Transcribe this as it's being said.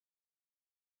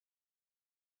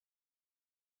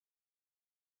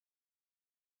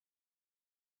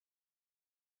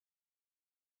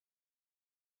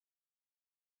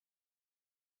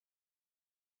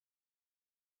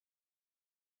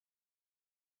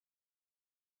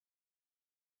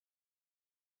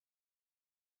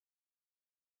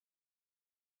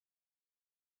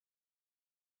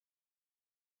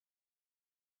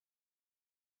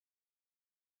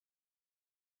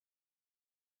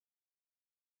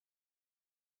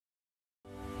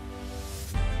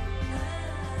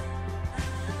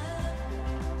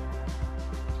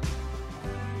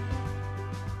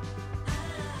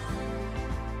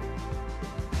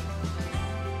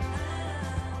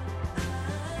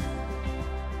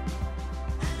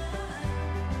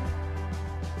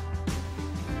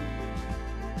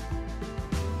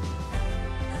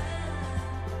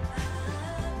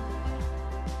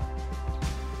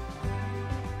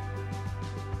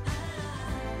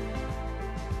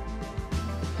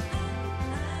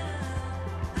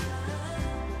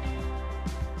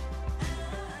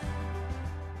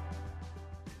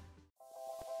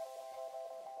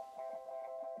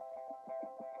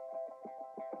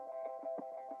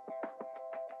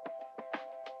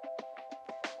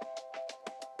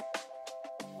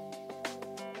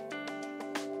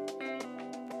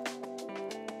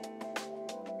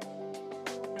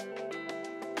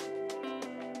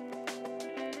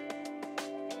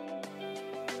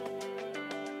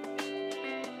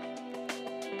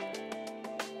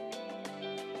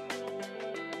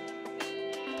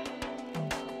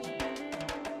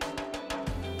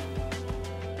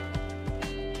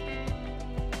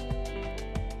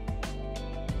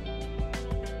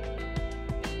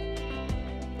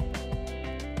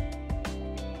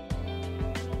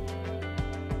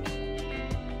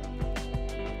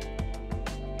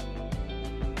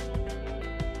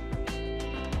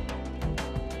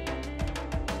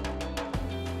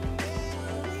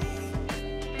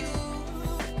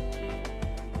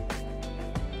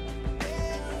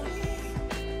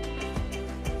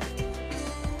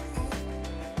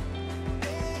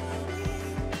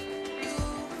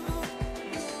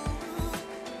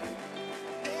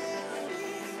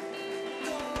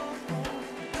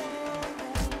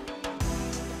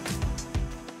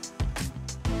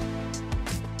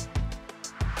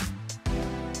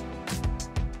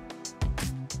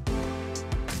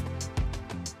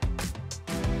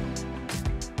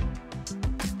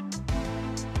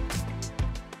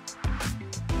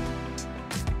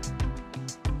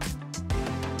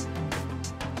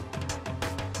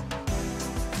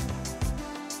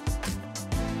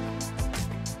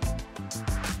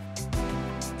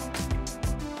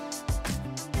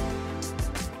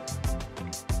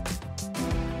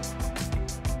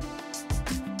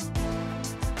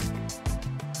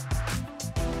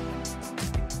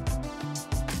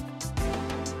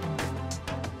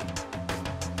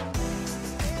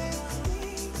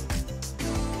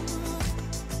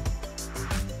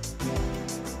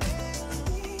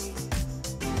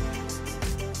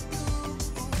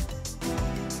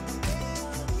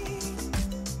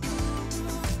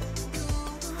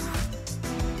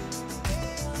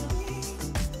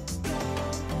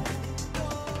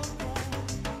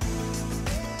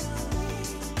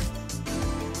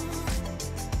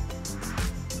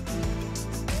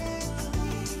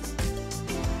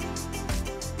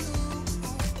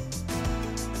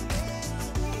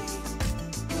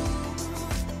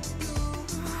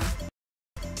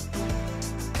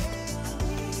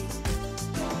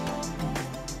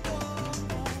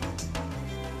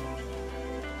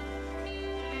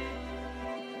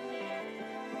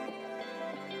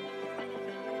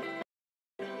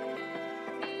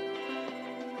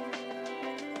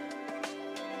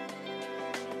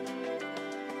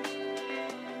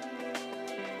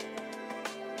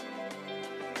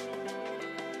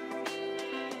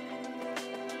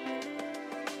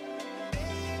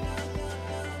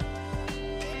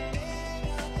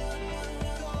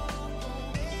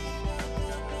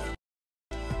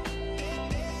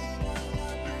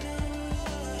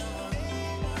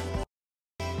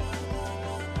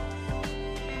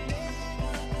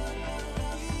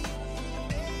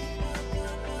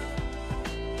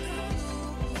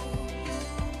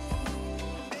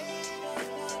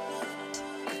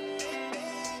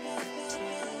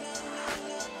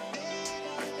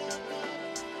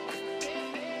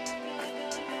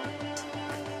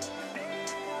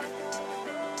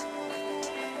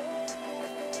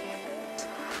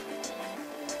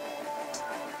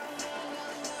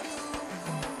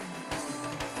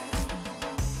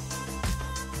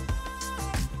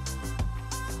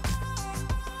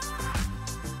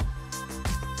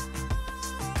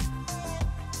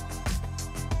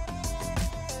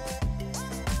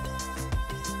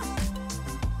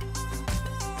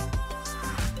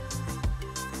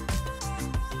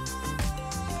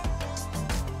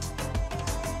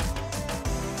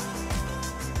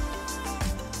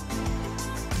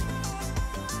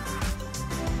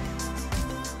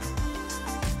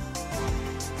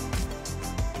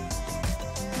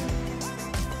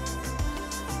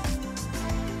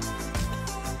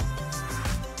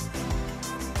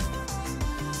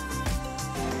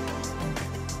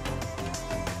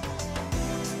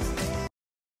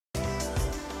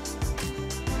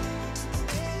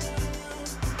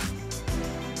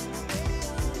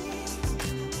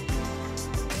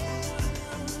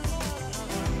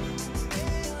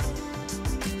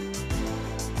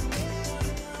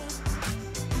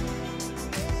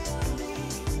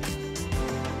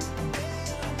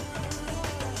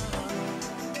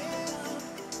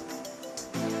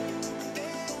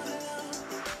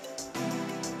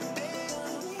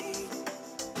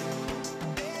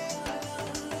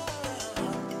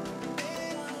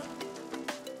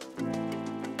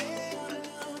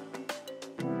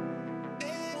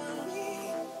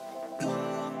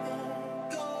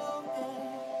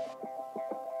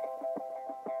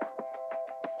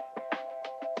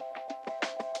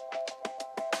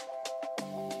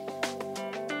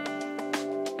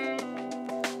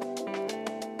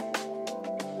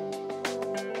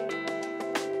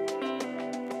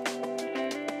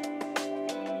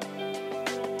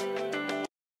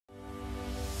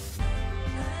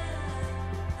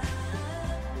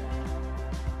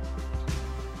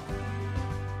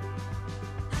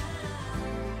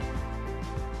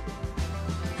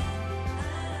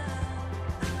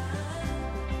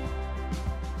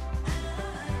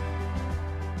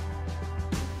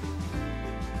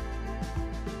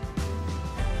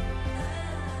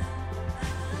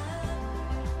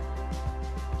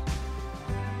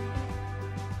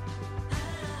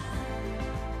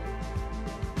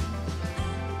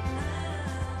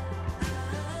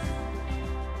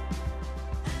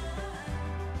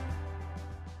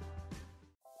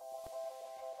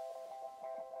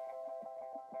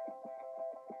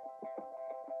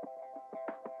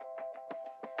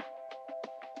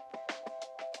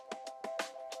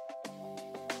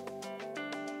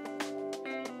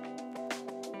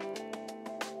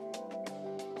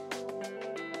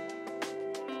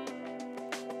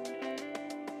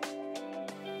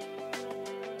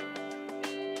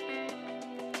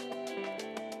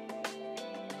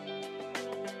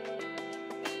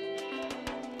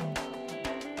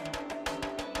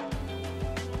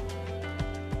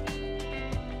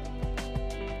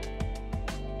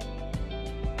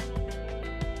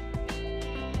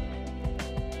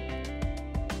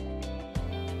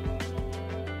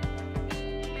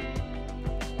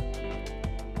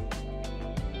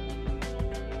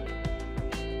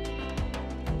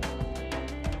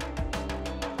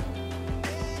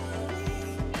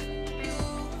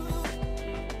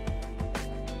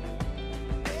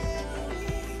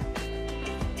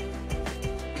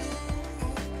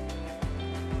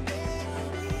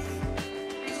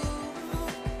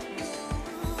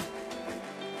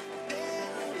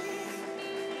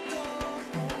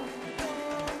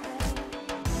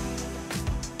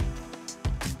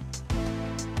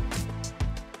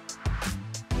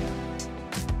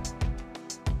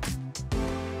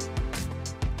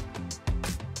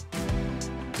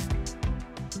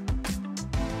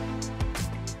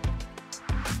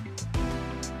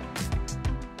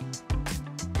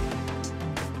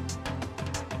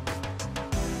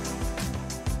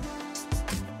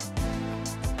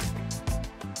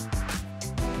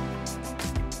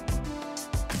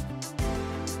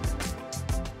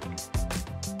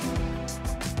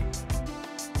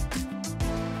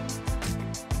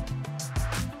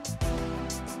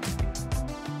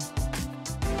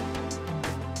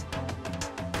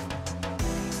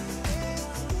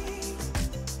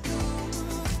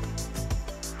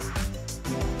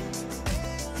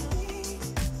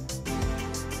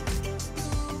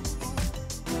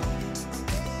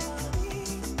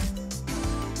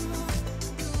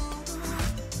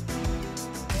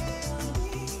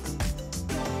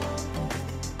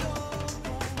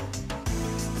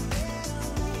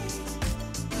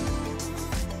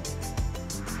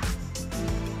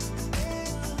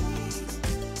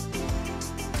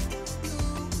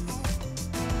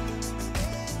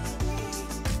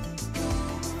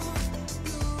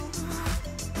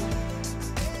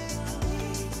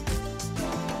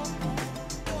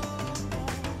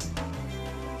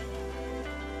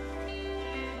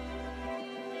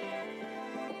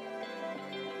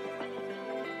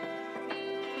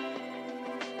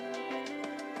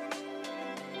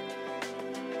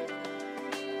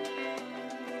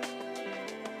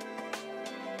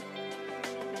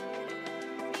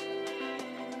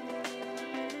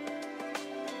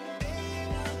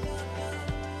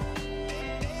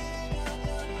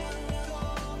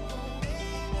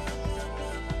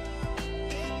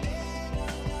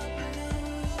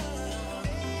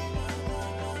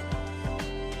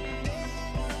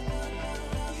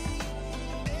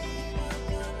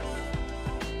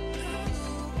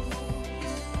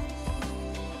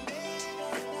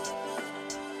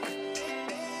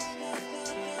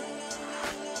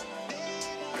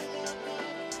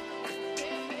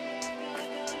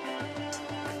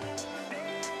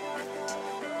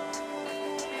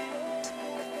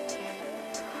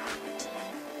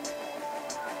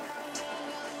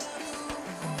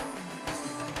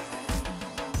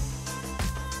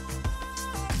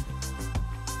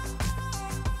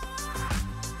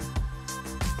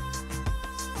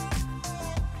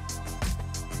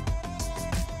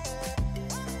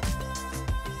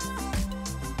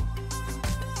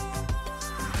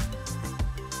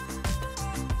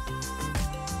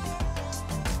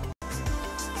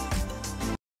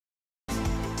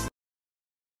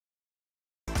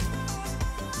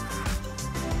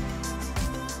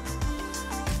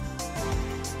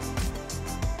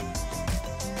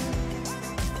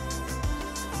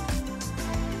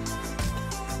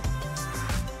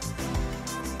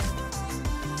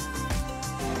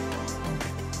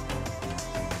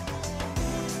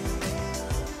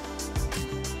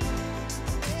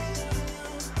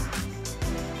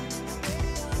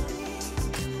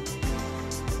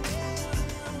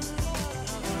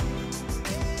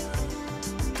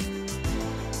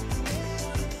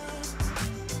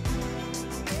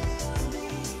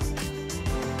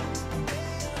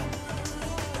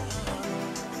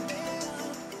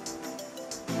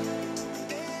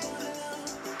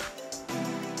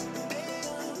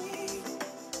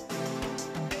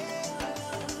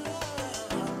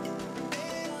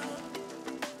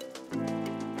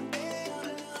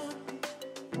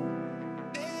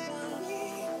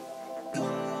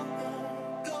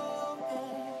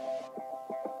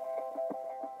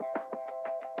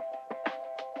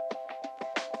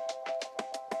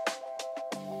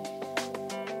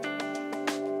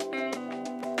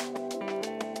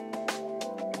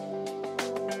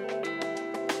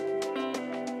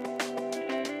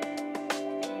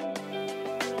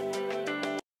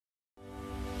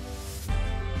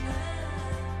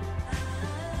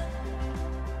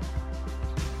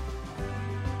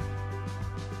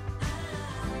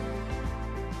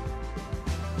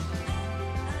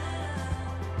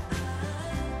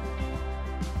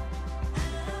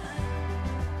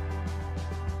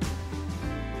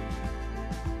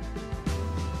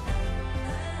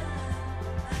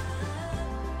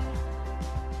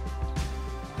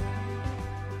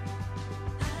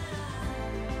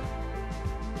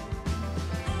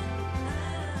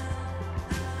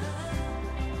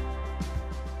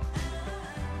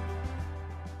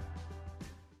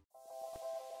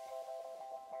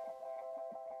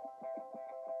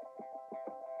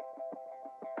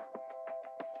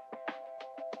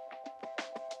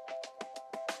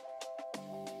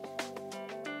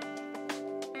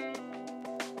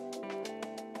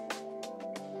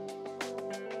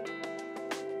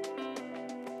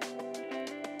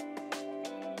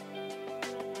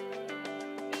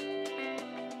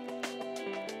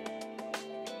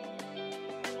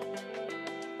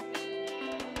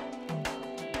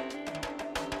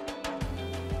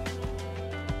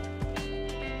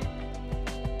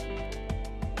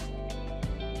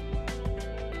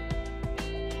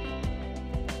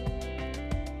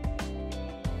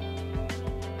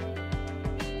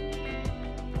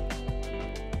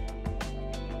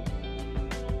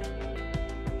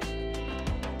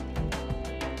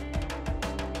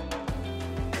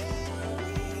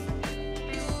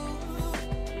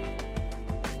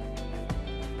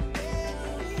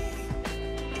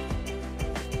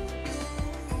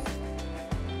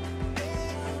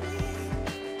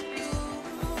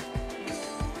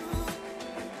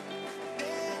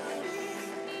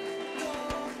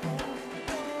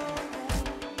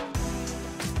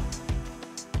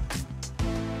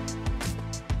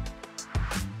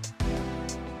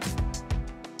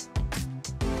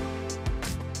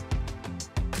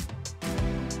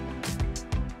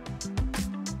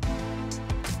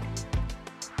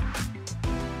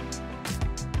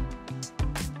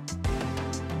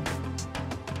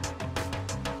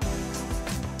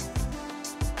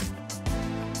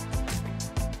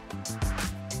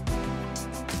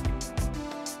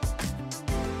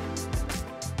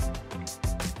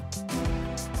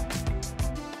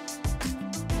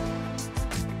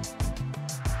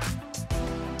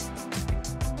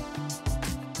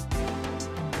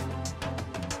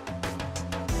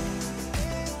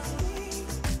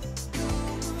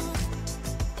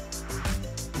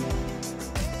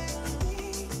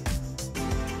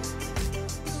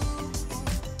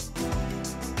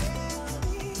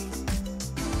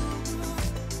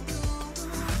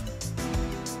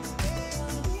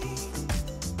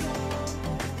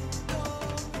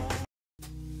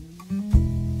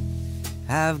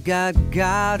I've got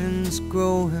gardens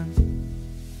growing,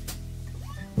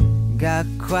 got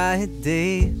quiet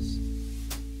days,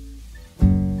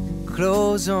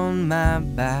 clothes on my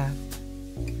back,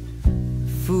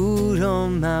 food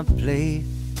on my plate.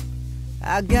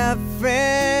 I got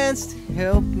friends to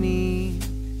help me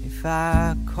if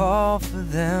I call for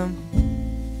them.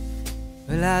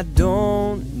 Well, I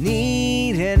don't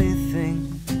need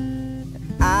anything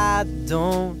that I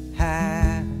don't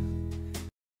have.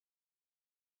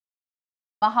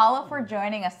 Mahalo for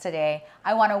joining us today.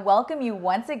 I want to welcome you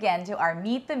once again to our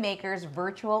Meet the Makers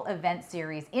virtual event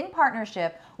series in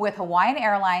partnership with Hawaiian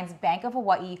Airlines, Bank of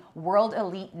Hawaii, World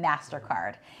Elite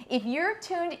MasterCard. If you're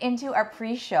tuned into our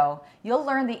pre-show, you'll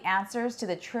learn the answers to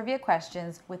the trivia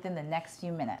questions within the next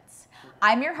few minutes.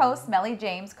 I'm your host, Melly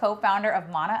James, co-founder of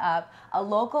Mana Up, a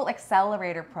local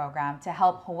accelerator program to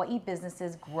help Hawaii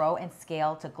businesses grow and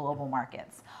scale to global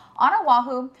markets. On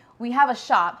Oahu, we have a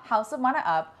shop, House of Mana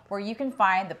Up, where you can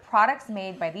find the products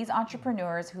made by these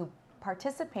entrepreneurs who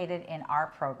participated in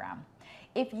our program.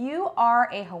 If you are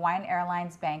a Hawaiian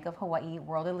Airlines Bank of Hawaii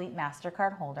World Elite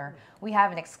MasterCard holder, we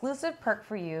have an exclusive perk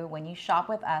for you when you shop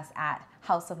with us at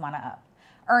House of Mana Up.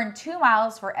 Earn 2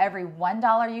 miles for every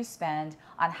 $1 you spend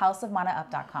on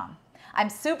houseofmanaup.com. I'm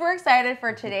super excited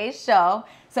for today's show.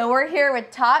 So we're here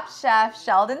with Top Chef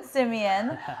Sheldon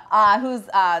Simeon, who's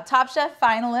Top Chef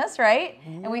finalist, right?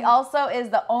 And we also is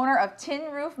the owner of Tin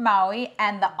Roof Maui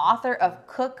and the author of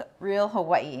Cook Real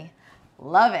Hawaii.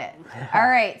 Love it. All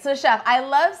right, so Chef, I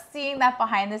love seeing that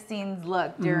behind the scenes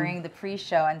look during the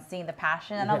pre-show and seeing the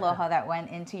passion and aloha that went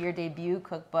into your debut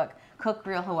cookbook, Cook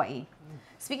Real Hawaii.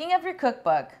 Speaking of your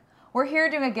cookbook, we're here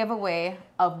doing a giveaway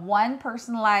of one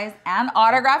personalized and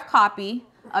autographed copy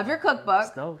of your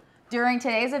cookbook during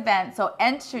today's event. So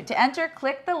to enter,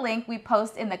 click the link we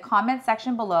post in the comment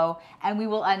section below, and we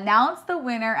will announce the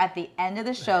winner at the end of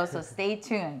the show, so stay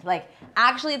tuned. Like,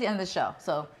 actually at the end of the show,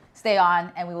 so stay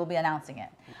on and we will be announcing it.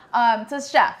 So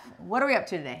Chef, what are we up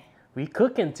to today? We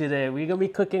cooking today. We're gonna be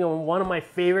cooking on one of my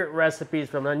favorite recipes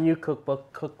from our new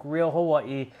cookbook, Cook Real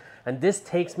Hawaii. And this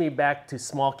takes me back to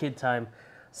small kid time.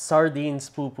 Sardine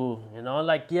Pupu, you know,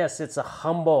 like, yes, it's a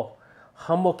humble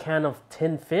can of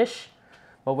tin fish,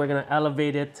 but we're gonna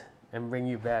elevate it and bring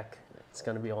you back. It's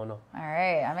gonna be ono. All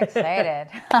right, I'm excited.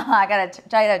 I gotta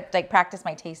try to like practice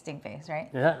my tasting face, right?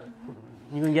 Yeah,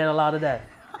 you can get a lot of that.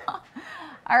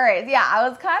 All right, yeah, I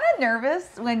was kind of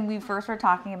nervous when we first were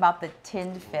talking about the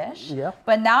tinned fish. Yeah.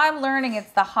 But now I'm learning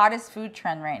it's the hottest food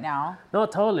trend right now. No,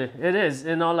 totally, it is.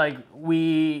 You know, like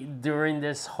during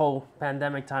this whole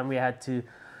pandemic time,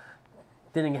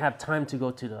 didn't have time to go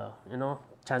to the,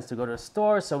 chance to go to the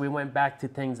store. So we went back to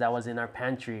things that was in our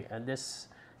pantry. And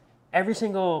every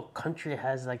single country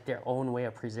has like their own way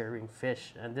of preserving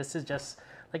fish. And this is just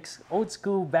like old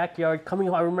school backyard coming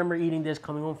home. I remember eating this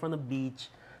coming home from the beach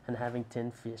and having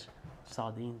tinned fish,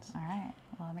 sardines. All right,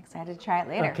 well, I'm excited to try it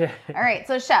later. Okay. All right,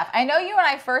 so Chef, I know you and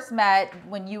I first met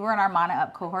when you were in our Mana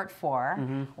Up cohort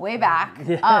 4, way back.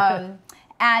 Yeah.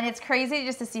 And it's crazy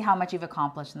just to see how much you've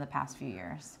accomplished in the past few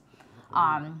years.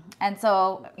 And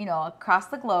so, across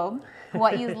the globe,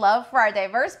 Hawaii's love for our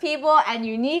diverse people and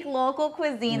unique local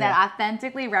cuisine that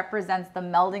authentically represents the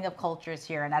melding of cultures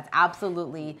here. And that's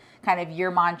absolutely kind of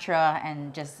your mantra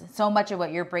and just so much of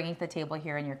what you're bringing to the table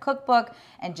here in your cookbook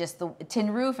and just the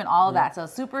tin roof and all of that. So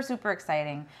super, super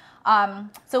exciting.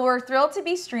 So we're thrilled to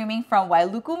be streaming from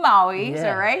Wailuku, Maui.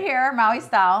 So right here, Maui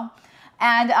style.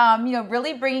 And,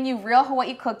 really bringing you real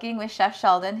Hawaii cooking with Chef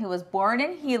Sheldon, who was born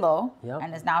in Hilo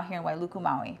and is now here in Wailuku,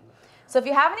 Maui. So if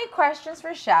you have any questions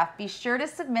for Chef, be sure to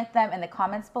submit them in the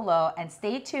comments below and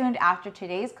stay tuned after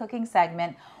today's cooking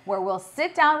segment where we'll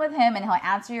sit down with him and he'll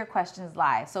answer your questions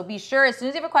live. So be sure, as soon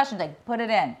as you have a question, put it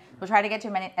in. We'll try to get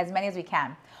to as many as we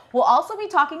can. We'll also be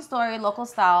talking story, local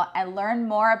style, and learn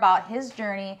more about his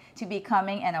journey to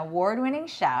becoming an award-winning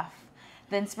chef,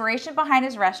 the inspiration behind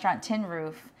his restaurant, Tin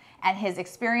Roof, and his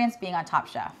experience being on Top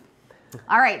Chef.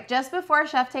 All right, just before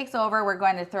Chef takes over, we're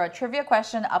going to throw a trivia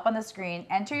question up on the screen.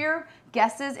 Enter your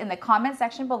guesses in the comment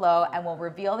section below, and we'll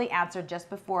reveal the answer just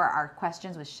before our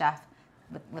questions with Chef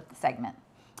with the segment.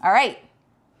 All right.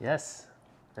 Yes,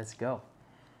 let's go.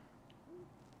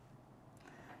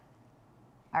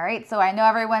 All right, so I know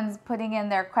everyone's putting in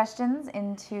their questions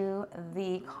into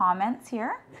the comments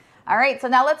here. All right, so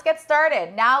now let's get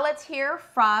started. Now let's hear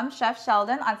from Chef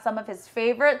Sheldon on some of his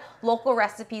favorite local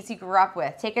recipes he grew up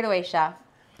with. Take it away, Chef.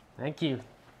 Thank you.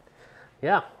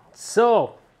 Yeah,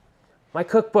 so my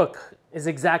cookbook is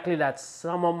exactly that.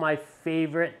 Some of my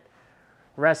favorite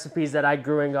recipes that I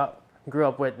grew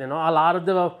up with. A lot of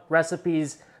the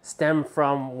recipes stem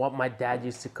from what my dad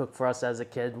used to cook for us as a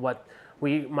kid, what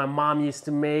my mom used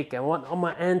to make, and all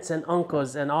my aunts and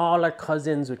uncles and all our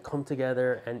cousins would come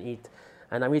together and eat.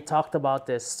 And we talked about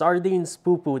this Sardine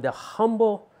Pupu, the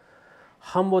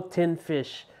humble tin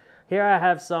fish. Here I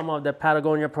have some of the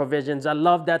Patagonia provisions. I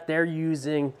love that they're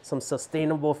using some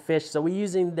sustainable fish. So we're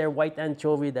using their white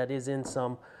anchovy that is in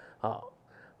some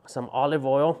olive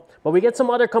oil. But we get some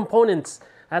other components.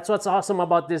 That's what's awesome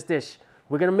about this dish.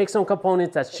 We're gonna make some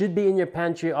components that should be in your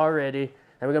pantry already.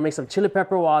 And we're gonna make some chili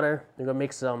pepper water. We're gonna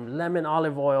make some lemon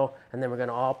olive oil. And then we're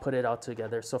gonna all put it all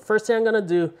together. So first thing I'm gonna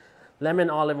do, lemon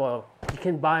olive oil. You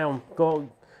can buy them, go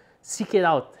seek it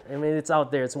out. I mean, it's out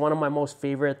there. It's one of my most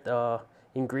favorite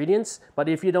ingredients. But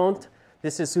if you don't,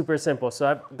 this is super simple. So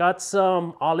I've got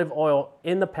some olive oil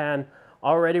in the pan,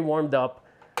 already warmed up.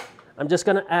 I'm just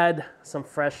gonna add some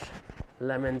fresh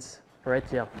lemons right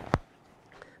here.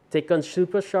 Take a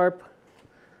super sharp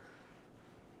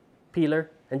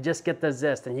peeler and just get the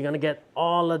zest, and you're gonna get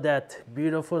all of that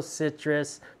beautiful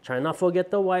citrus. Try not to forget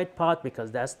the white pot,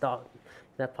 because that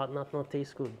pot not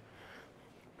taste good.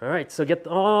 All right, so get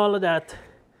all of that,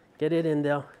 get it in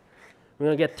there. We're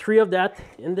gonna get 3 of that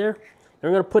in there.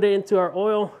 Then we're gonna put it into our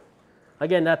oil.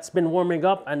 Again, that's been warming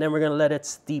up, and then we're gonna let it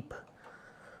steep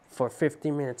for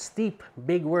 15 minutes. Steep,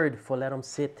 big word for let them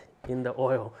sit in the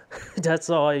oil. That's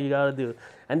all you gotta do.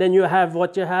 And then you have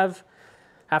what you have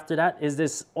after that is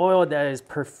this oil that is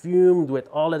perfumed with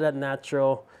all of that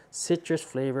natural citrus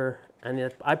flavor.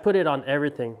 And I put it on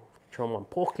everything. Throw them on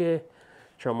poke,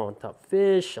 throw them on top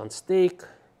fish, on steak,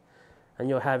 and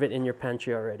you'll have it in your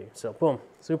pantry already. So boom,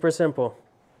 super simple.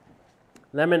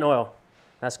 Lemon oil,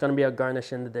 that's gonna be a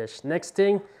garnish in the dish. Next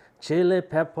thing, chili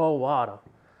pepper water.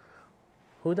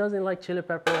 Who doesn't like chili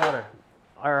pepper water?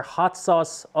 Our hot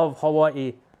sauce of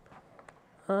Hawaii.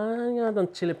 I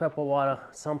got chili pepper water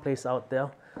someplace out there.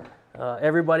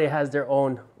 Everybody has their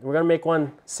own. We're gonna make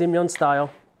one Simeon style.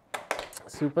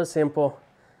 Super simple.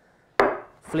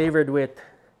 Flavored with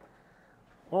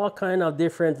all kind of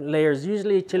different layers.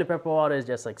 Usually chili pepper water is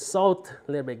just like salt,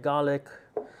 a little bit garlic,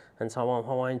 and some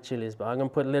Hawaiian chilies. But I'm gonna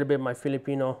put a little bit of my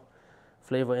Filipino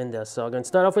flavor in there. So I'm gonna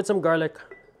start off with some garlic.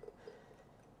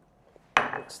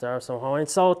 Start with some Hawaiian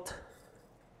salt.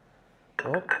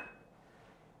 Oh,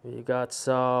 we got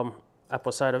some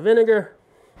apple cider vinegar.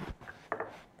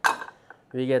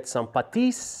 We get some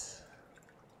patis.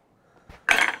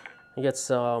 We get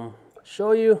some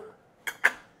shoyu.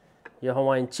 Your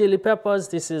Hawaiian chili peppers.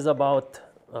 This is about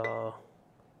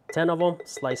 10 of them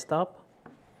sliced up.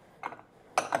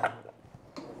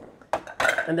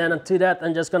 And then to that,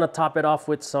 I'm just gonna top it off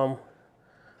with some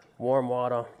warm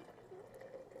water.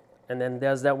 And then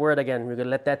there's that word again. We're gonna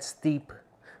let that steep.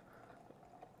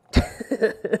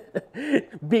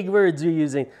 Big words we're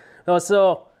using.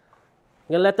 So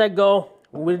I'm gonna let that go.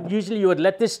 Usually you would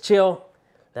let this chill,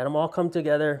 let them all come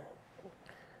together,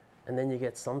 and then you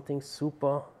get something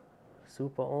super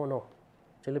ono.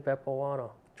 Chili pepper water.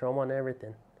 Throw them on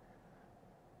everything.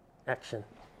 Action.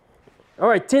 All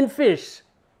right, tin fish,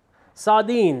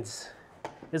 sardines.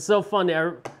 It's so funny.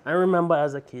 I remember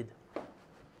as a kid,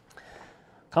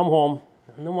 come home,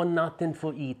 no one nothing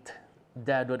for eat.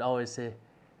 Dad would always say,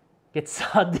 get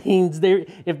sardines.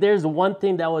 If there's one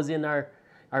thing that was in our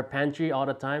pantry all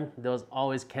the time, there was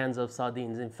always cans of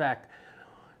sardines. In fact,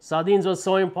 sardines was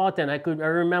so important. I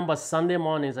remember Sunday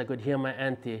mornings, I could hear my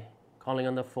auntie calling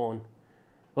on the phone.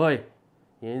 Oi,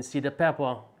 you didn't see the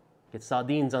pepper? Get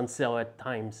sardines on sale at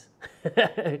times.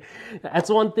 That's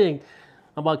one thing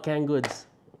about canned goods.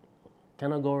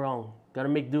 Cannot go wrong. Gotta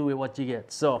make do with what you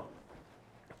get. So,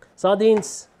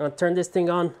 sardines, I'm gonna turn this thing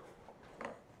on.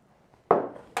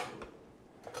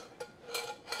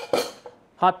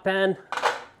 Hot pan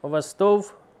over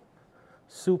stove.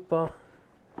 Super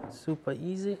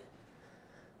easy.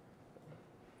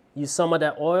 Use some of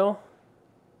that oil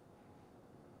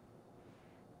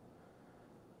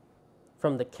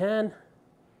from the can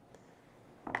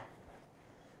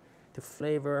to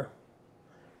flavor.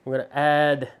 I'm gonna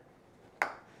add a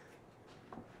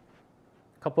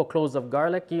couple cloves of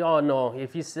garlic. You all know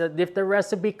if the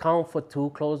recipe count for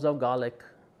 2 cloves of garlic,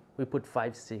 we put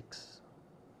 5, 6.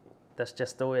 That's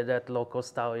just the way that local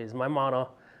style is. My mother,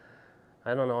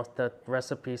 I don't know what the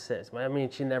recipe says. I mean,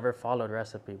 she never followed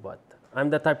recipe, but I'm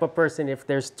the type of person, if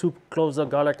there's 2 cloves of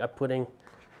garlic, I'm putting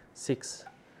 6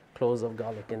 cloves of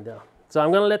garlic in there. So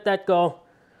I'm gonna let that go,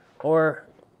 or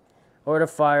the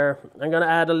fire. I'm gonna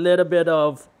add a little bit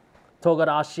of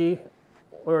togarashi,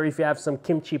 or if you have some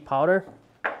kimchi powder,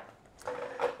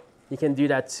 you can do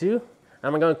that too.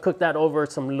 I'm gonna cook that over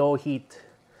some low heat.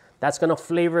 That's gonna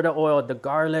flavor the oil, the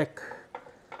garlic,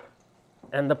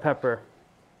 and the pepper.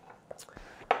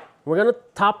 We're gonna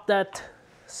top that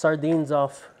sardines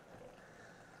off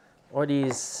or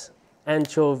these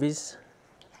anchovies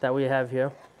that we have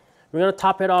here. We're gonna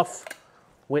top it off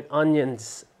with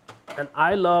onions. And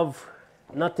I love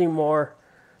nothing more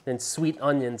than sweet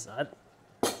onions. I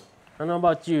don't know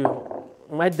about you.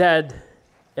 My dad,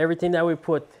 everything that we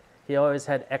put, he always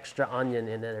had extra onion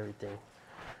in it, everything.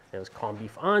 There was corned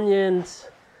beef onions,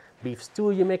 beef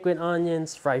stew you make with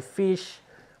onions, fried fish,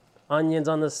 onions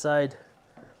on the side.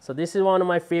 So this is one of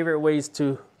my favorite ways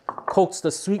to coax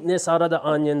the sweetness out of the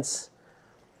onions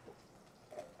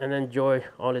and enjoy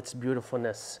all its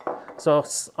beautifulness. So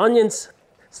onions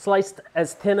sliced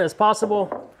as thin as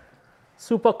possible,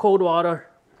 super cold water.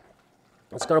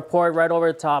 It's gonna pour it right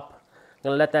over the top. I'm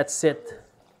gonna let that sit.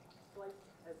 Sliced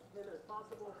as thin as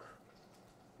possible,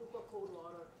 super cold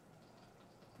water.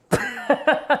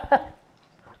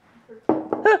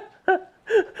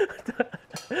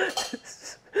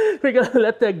 We're gonna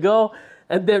let that go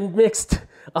and then mixed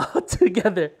all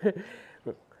together.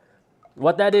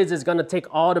 What that is gonna take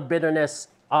all the bitterness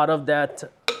out of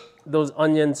those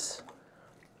onions.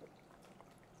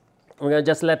 We're gonna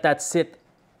just let that sit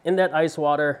in that ice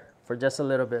water for just a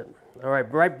little bit. All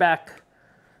right, right back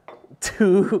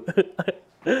to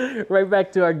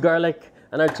our garlic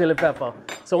and our chili pepper.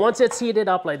 So once it's heated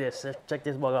up like this, check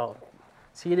this bug out.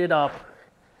 It's heated up.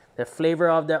 The flavor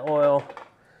of that oil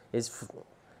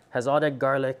has all that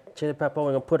garlic, chili pepper.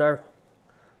 We're gonna put our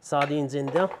sardines in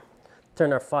there.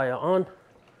 Turn our fire on.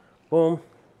 Boom.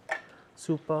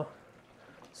 Super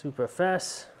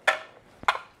fast.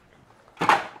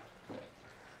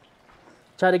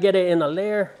 Try to get it in a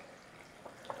layer,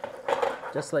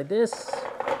 just like this.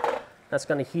 That's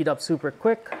gonna heat up super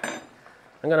quick.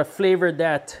 I'm gonna flavor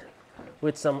that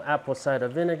with some apple cider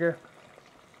vinegar.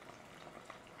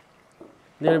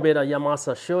 A little bit of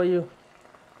Yamasa shoyu.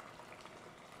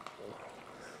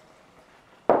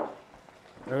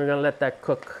 And we're gonna let that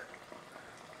cook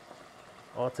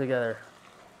all together.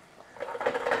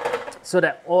 So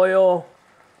that oil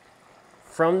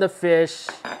from the fish,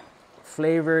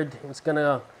 flavored, it's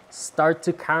gonna start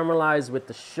to caramelize with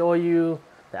the shoyu,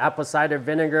 the apple cider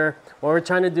vinegar. What we're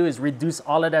trying to do is reduce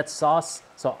all of that sauce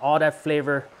so all that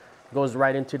flavor goes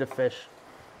right into the fish.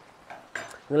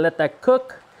 We're gonna let that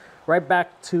cook. Right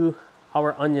back to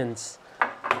our onions.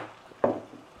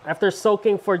 After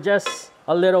soaking for just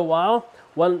a little while,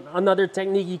 another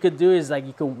technique you could do is like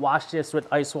you could wash this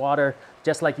with ice water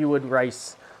just like you would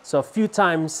rice. So a few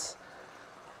times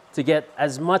to get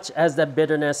as much as that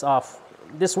bitterness off.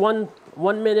 This one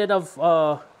minute of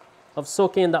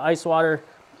soaking in the ice water,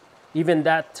 even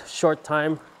that short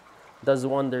time does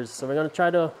wonders. So we're gonna try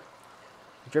to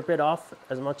drip it off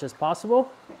as much as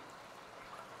possible.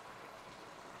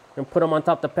 And put them on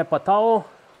top of the pepper towel,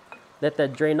 let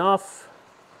that drain off,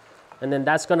 and then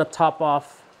that's gonna top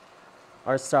off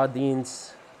our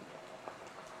sardines.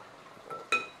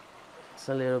 Just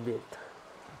a little bit.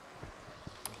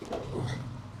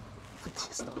 Put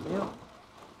this down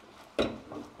there.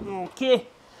 Okay.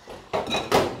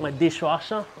 My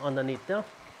dishwasher underneath there.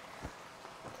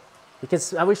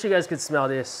 I wish you guys could smell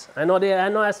this. I know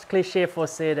that's cliche for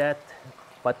say that,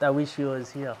 but I wish you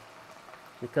was here.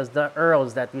 Because the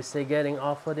earls that we say getting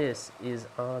off of this is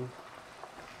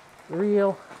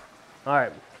unreal. All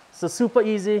right, so super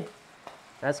easy.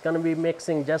 That's gonna be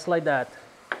mixing just like that.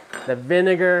 The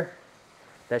vinegar,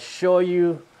 the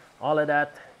shoyu, all of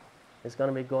that is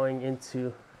gonna be going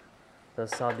into the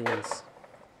sardines.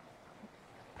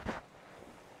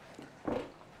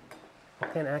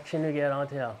 What kind of action you get out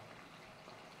here?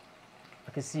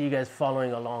 I can see you guys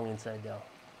following along inside there.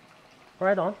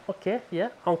 Right on, okay, yeah,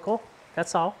 uncle.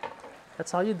 That's all.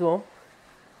 That's how you do them.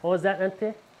 What was that,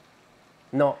 Auntie?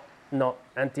 No,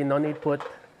 Auntie, no need put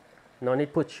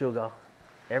sugar.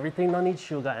 Everything no need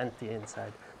sugar, Auntie,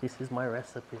 inside. This is my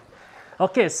recipe.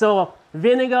 Okay, so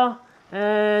vinegar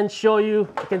and shoyu. You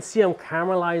can see I'm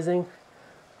caramelizing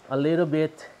a little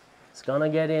bit. It's gonna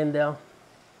get in there.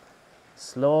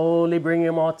 Slowly bring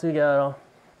them all together.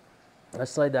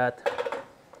 Just like that.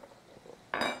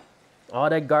 All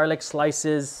that garlic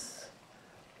slices.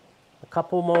 A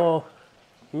couple more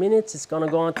minutes, it's gonna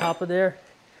go on top of there.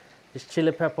 This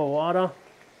chili pepper water.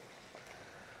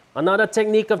 Another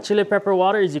technique of chili pepper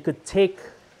water is you could take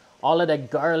all of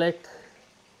that garlic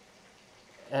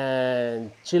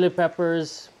and chili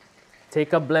peppers,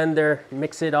 take a blender,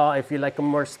 mix it all if you like them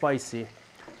more spicy.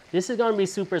 This is gonna be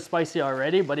super spicy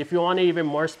already, but if you want it even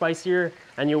more spicier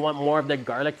and you want more of the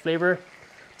garlic flavor,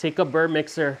 take a bird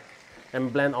mixer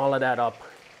and blend all of that up.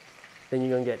 Then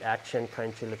you're gonna get action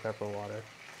kind chili pepper water.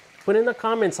 Put in the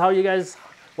comments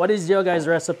what is your guys'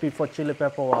 recipe for chili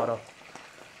pepper water?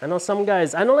 I know some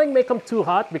guys, I don't like make them too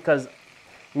hot because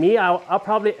Me, I'll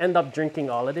probably end up drinking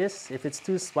all of this. If it's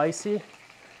too spicy,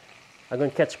 I'm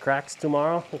gonna catch cracks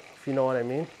tomorrow, if you know what I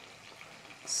mean.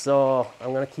 So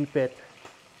I'm gonna keep it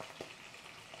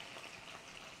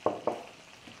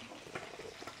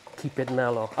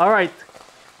mellow. All right,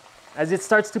 as it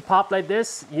starts to pop like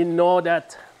this, you know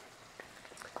that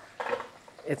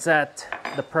it's at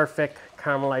the perfect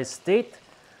caramelized state.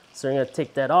 So we're gonna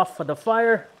take that off of the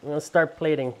fire. I'm gonna start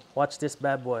plating. Watch this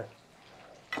bad boy.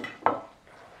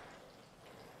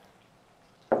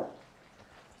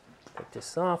 Take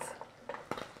this off.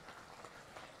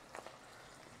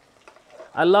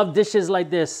 I love dishes like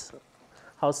this,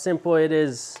 how simple it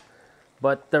is,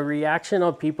 but the reaction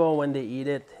of people when they eat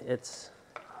it, it's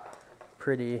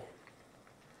pretty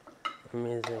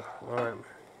amazing. All right,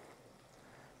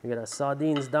 we got our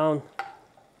sardines down.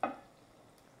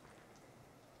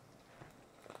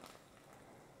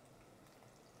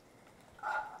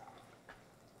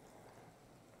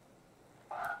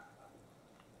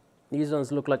 These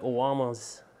ones look like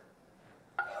awamas.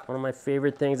 One of my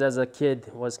favorite things as a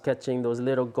kid was catching those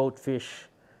little goatfish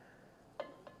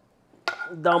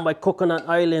down by Coconut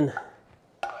Island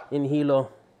in Hilo,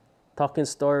 talking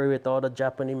story with all the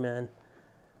Japanese men.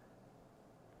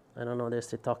 I don't know this,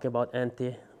 they're talking about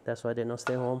auntie. That's why they don't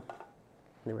stay home.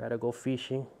 They rather go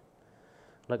fishing.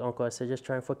 Like Uncle, I said, just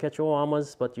trying to catch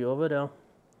awamas, but you over there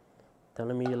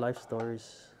telling me your life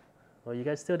stories. Oh, you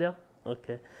guys still there?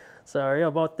 Okay. Sorry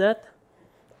about that.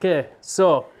 Okay,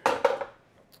 so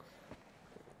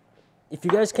if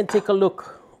you guys can take a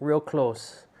look real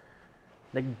close,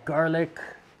 the garlic,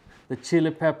 the chili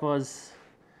peppers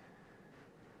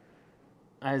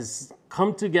has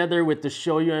come together with the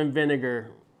shoyu and vinegar.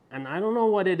 And I don't know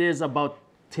what it is about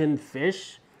tinned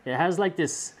fish. It has like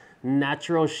this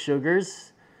natural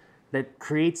sugars that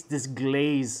creates this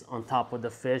glaze on top of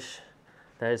the fish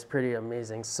that is pretty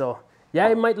amazing. So yeah,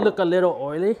 it might look a little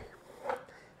oily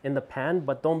in the pan,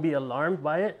 but don't be alarmed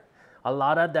by it. A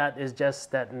lot of that is just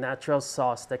that natural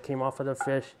sauce that came off of the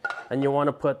fish, and you want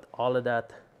to put all of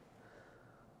that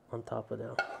on top of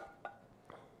that.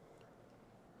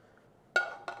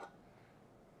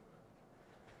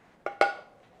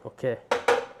 Okay.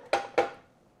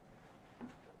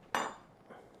 I'm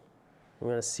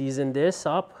gonna season this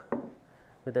up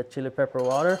with that chili pepper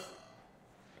water.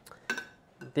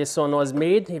 This one was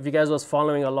made, if you guys was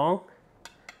following along,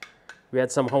 we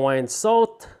had some Hawaiian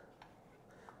salt,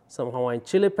 some Hawaiian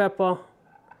chili pepper,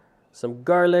 some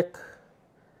garlic,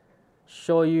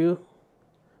 shoyu,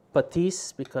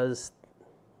 patis, because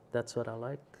that's what I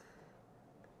like.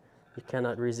 You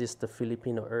cannot resist the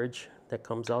Filipino urge that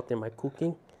comes out in my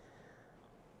cooking.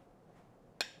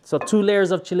 So 2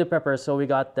 layers of chili pepper. So we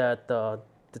got that the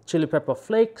chili pepper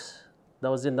flakes that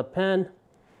was in the pan,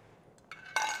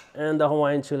 and the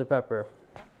Hawaiian chili pepper,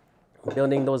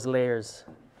 building those layers.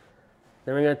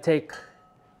 Then we're gonna take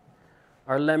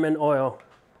our lemon oil.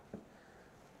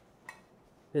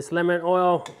 This lemon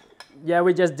oil, yeah,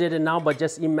 we just did it now, but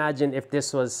just imagine if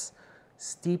this was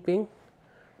steeping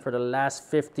for the last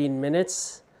 15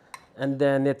 minutes and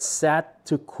then it sat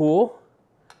to cool.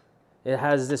 It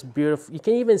has this beautiful, you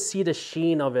can even see the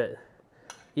sheen of it.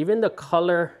 Even the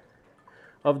color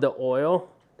of the oil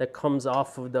that comes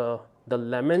off of the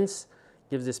lemons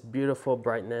gives this beautiful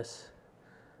brightness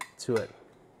to it,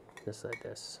 just like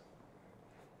this.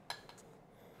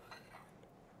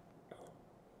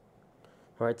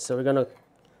 All right, so we're gonna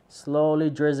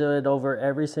slowly drizzle it over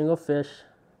every single fish,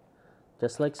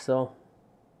 just like so.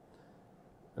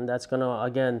 And that's gonna,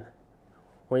 again,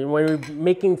 when we're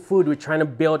making food, we're trying to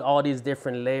build all these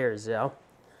different layers, yeah?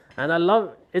 And I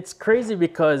love, it's crazy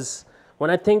because when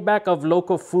I think back of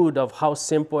local food, of how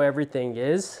simple everything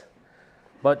is,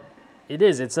 but it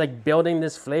is, it's like building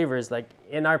these flavors. Like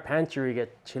in our pantry, we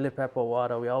get chili pepper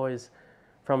water. We always,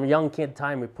 from young kid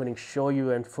time, we're putting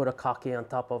shoyu and furikake on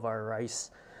top of our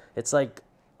rice. It's like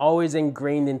always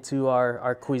ingrained into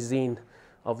our cuisine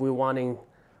of we wanting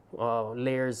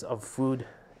layers of food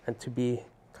and to be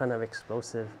kind of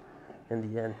explosive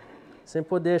in the end.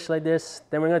 Simple dish like this.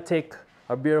 Then we're gonna take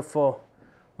our beautiful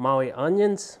Maui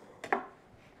onions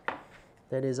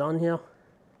that is on here.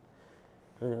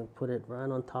 I'm gonna put it right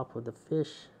on top of the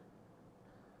fish.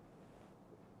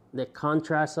 The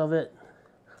contrast of it,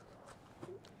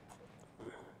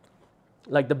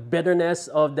 like the bitterness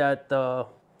of that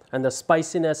and the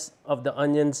spiciness of the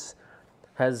onions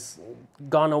has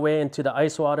gone away into the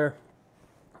ice water.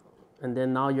 And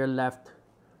then now you're left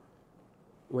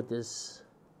with this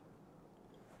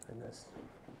and this.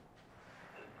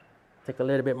 Take a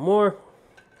little bit more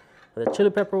of the chili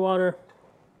pepper water,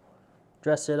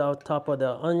 dress it on top of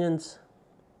the onions.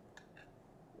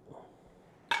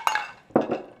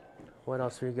 What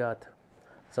else we got?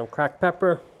 Some cracked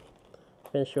pepper.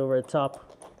 Finish over the top.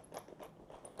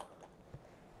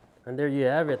 And there you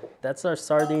have it. That's our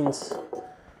sardines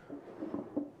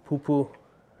pupu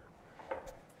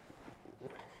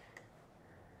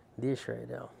dish right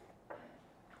now.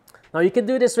 Now you can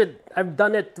do this with, I've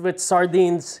done it with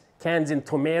sardines cans in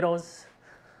tomatoes.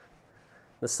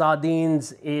 The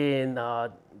sardines in,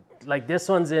 like this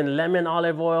one's in lemon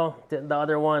olive oil. The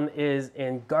other one is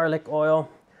in garlic oil.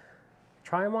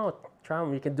 Try them out. Try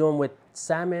them. You can do them with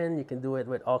salmon. You can do it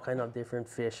with all kind of different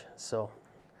fish. So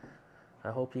I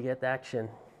hope you get the action.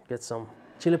 Get some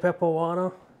chili pepper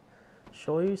water,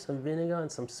 shoyu, some vinegar, and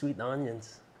some sweet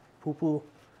onions. Pupu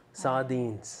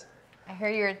sardines. I hear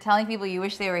you're telling people you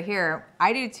wish they were here.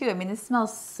 I do too. I mean, this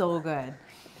smells so good.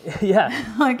 Yeah.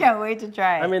 I can't wait to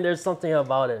try it. I mean, there's something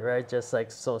about it, right? Just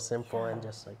like so simple and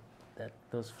just like that,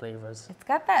 those flavors. It's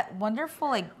got that wonderful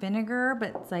like vinegar,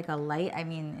 but it's like a light. I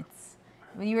mean, it's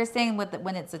when you were saying with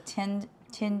when it's a tinned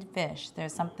fish,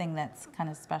 there's something that's kind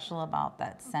of special about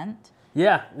that scent.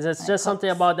 Yeah, it's just something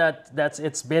about that.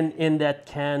 It's been in that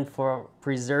can for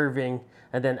preserving,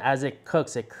 and then as it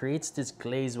cooks, it creates this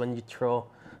glaze when you throw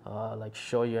like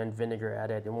shoyu and vinegar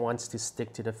at it. It wants to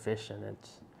stick to the fish, and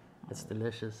it's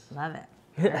delicious. Love it.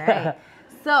 All right.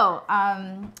 So,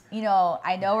 you know,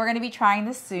 I know we're going to be trying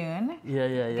this soon.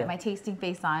 Yeah. Get my tasting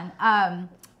face on.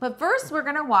 But first, we're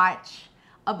going to watch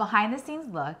a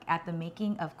behind-the-scenes look at the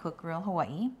making of Cook Real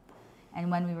Hawaii.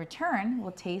 And when we return,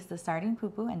 we'll taste the sardine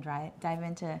pupu and dive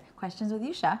into questions with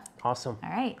you, Chef. Awesome. All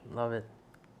right. Love it.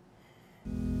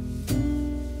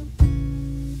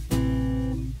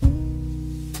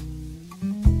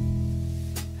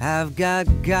 I've got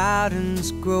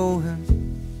gardens growing,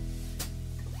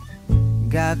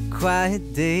 got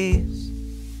quiet days,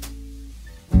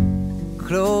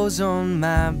 clothes on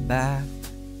my back,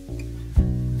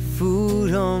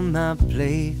 food on my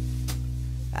plate.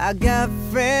 I got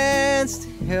friends to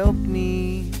help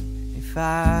me if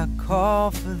I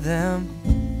call for them.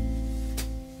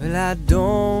 Well, I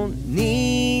don't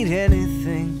need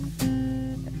anything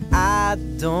that I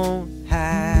don't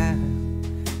have.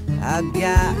 I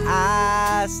got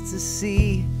eyes to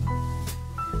see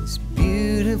this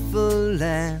beautiful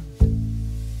land,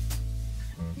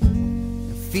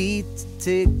 and feet to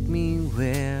take me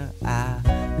where I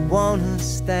wanna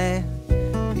stand.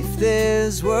 If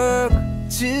there's work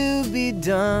to be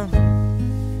done,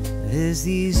 there's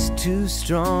these two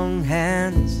strong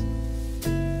hands. I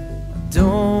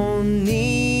don't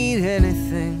need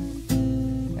anything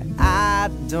that I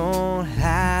don't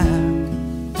have.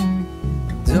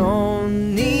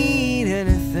 Don't need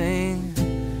anything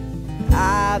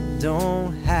I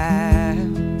don't have.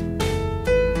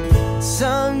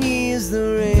 Some years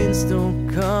the rains don't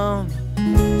come,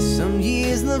 some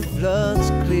years the floods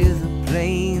clear the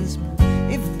plains.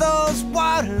 If those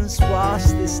waters wash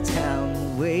this town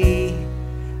away,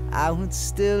 I would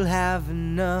still have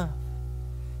enough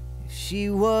if she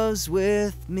was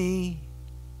with me.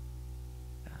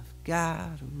 I've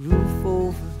got a roof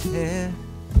overhead,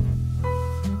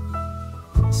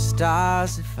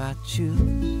 stars if I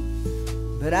choose,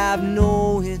 but I've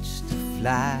no itch to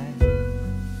fly.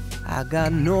 I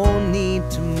got no need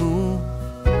to move,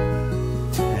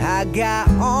 but I got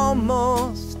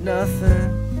almost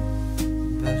nothing.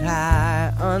 But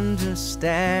I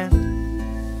understand.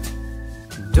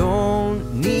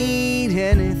 Don't need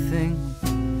anything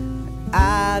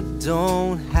I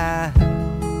don't have.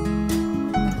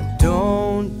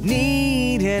 Don't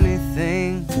need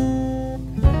anything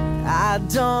I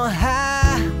don't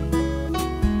have.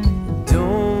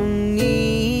 Don't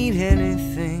need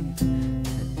anything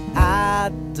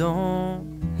I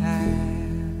don't have.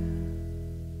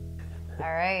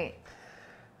 All right.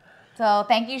 So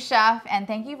thank you, Chef, and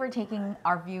thank you for taking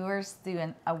our viewers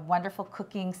through a wonderful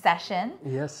cooking session.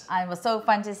 Yes. It was so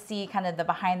fun to see kind of the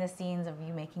behind the scenes of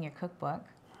you making your cookbook.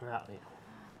 Yeah.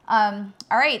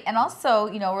 All right, and also,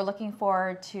 you know, we're looking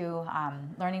forward to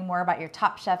learning more about your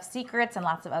Top Chef secrets and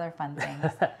lots of other fun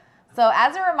things. So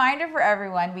as a reminder for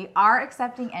everyone, we are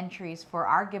accepting entries for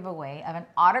our giveaway of an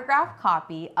autographed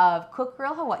copy of Cook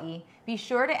Real Hawaii. Be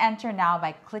sure to enter now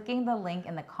by clicking the link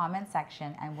in the comment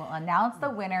section, and we'll announce the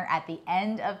winner at the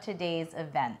end of today's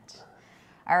event.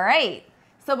 All right,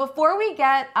 so before we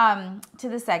get to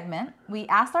the segment, we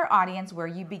asked our audience where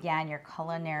you began your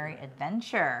culinary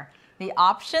adventure. The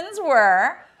options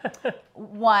were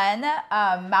 1,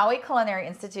 Maui Culinary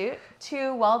Institute,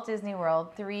 2, Walt Disney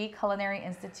World, 3, Culinary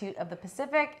Institute of the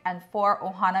Pacific, and 4,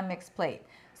 Ohana Mixed Plate.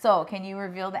 So can you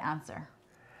reveal the answer?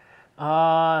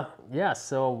 Yeah,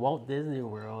 so Walt Disney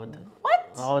World. What?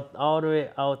 All the way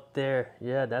out there.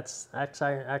 Yeah, that's actually,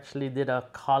 I actually did a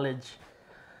college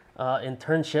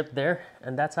internship there,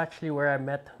 and that's actually where I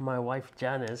met my wife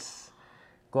Janice.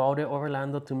 Go out to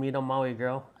Orlando to meet a Maui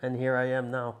girl, and here I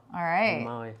am now. All right. In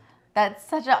Maui. That's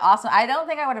such an awesome. I don't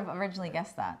think I would have originally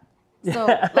guessed that. So,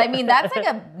 I mean, that's like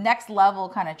a next level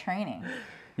kind of training.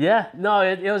 Yeah, no,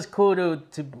 it was cool to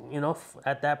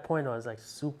at that point I was like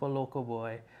super local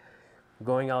boy,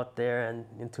 going out there and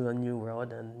into a new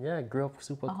world, and yeah, grew up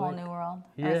super quick. A whole new world.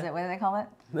 Yeah. Or is it, what do they call it?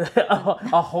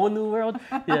 A whole new world.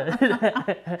 Yeah.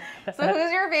 So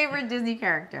who's your favorite Disney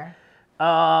character?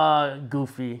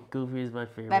 Goofy. Goofy is my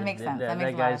favorite. That makes sense. That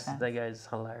makes a lot of sense. That guy's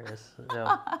hilarious.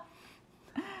 Yeah.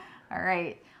 All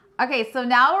right. Okay, so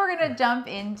now we're gonna jump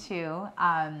into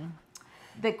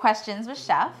the questions with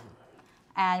Chef.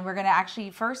 And we're gonna actually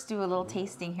first do a little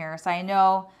tasting here. So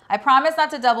I promise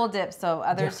not to double dip so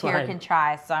others here can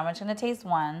try. So I'm just gonna taste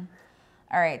one.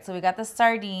 All right, so we got the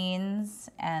sardines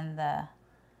and all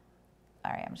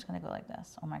right, I'm just gonna go like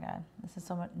this. Oh my God, this is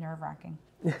so much nerve-wracking.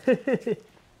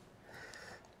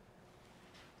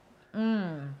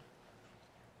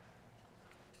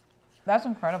 That's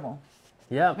incredible.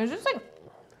 Yeah. It's just like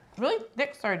really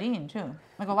thick sardine too.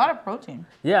 Like a lot of protein.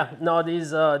 Yeah, no,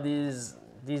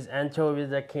 these anchovies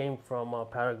that came from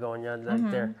Patagonia,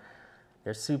 like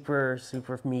they're super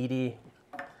meaty.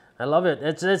 I love it.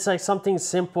 It's like something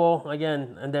simple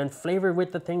again, and then flavored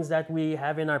with the things that we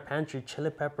have in our pantry: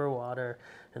 chili pepper water.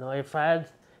 You know, if I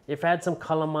had some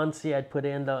calamansi, I'd put it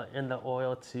in the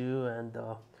oil too, and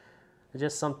it's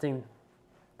just something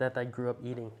that I grew up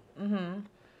eating.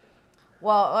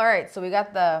 Well, all right. So we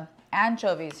got the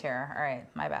anchovies here. All right,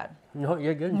 my bad. No,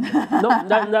 you're good. No,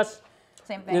 that's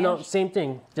same thing. Same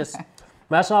thing. Just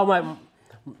that's how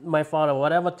my father,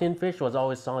 whatever tin fish was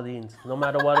always sardines. No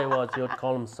matter what it was, he would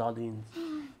call them sardines.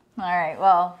 All right.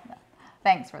 Well,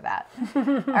 thanks for that.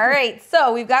 All right.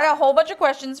 So we've got a whole bunch of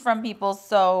questions from people.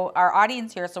 So our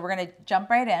audience here. So we're gonna jump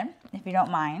right in, if you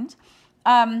don't mind.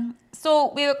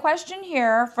 So we have a question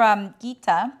here from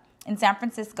Gita in San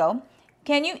Francisco.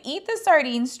 Can you eat the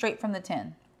sardines straight from the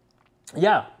tin?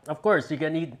 Yeah, of course. You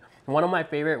can eat. One of my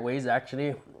favorite ways,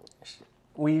 actually,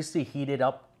 we used to heat it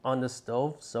up on the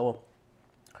stove. So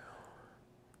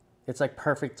it's like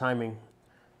perfect timing.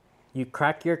 You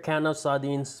crack your can of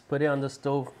sardines, put it on the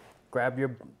stove, grab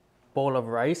your bowl of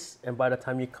rice, and by the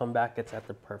time you come back, it's at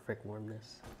the perfect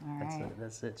warmness. All right.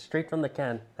 That's it. Straight from the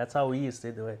can. That's how we used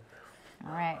to do it.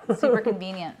 All right. Super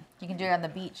convenient. You can do it on the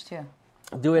beach too.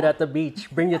 Do it at the beach.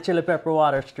 Bring your chili pepper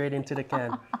water straight into the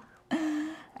can.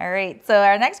 All right. So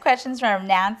our next question is from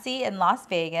Nancy in Las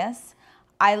Vegas.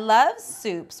 I love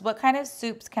soups. What kind of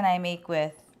soups can I make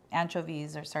with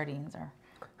anchovies or sardines or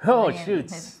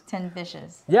tin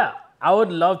fishes? Yeah, I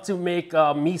would love to make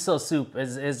miso soup.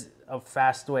 Is a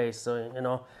fast way.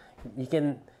 So you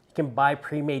can buy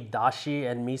pre-made dashi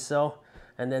and miso,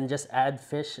 and then just add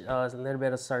fish, a little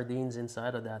bit of sardines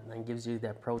inside of that, and it gives you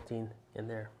that protein in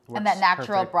there. And that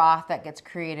natural broth that gets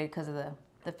created because of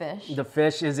the fish. The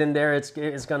fish is in there. It's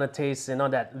gonna taste,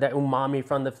 that umami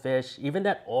from the fish. Even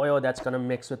that oil that's gonna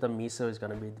mix with the miso is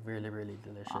gonna be really, really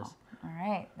delicious. Oh, all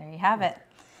right, there you have it.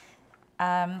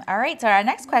 All right, so our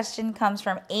next question comes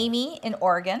from Amy in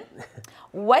Oregon.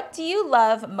 What do you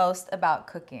love most about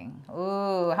cooking?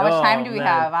 Ooh, how much time do we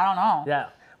have? I don't know. Yeah.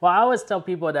 Well, I always tell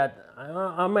people that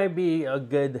I might be a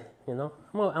good,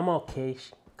 I'm okay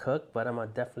cook, but I'm a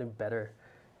definitely better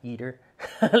eater.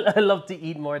 I love to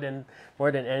eat more than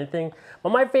anything. But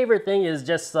my favorite thing is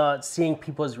just seeing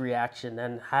people's reaction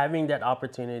and having that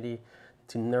opportunity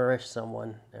to nourish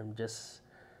someone and just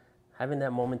having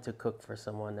that moment to cook for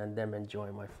someone and them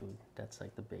enjoy my food. That's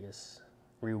like the biggest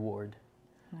reward.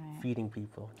 Right. Feeding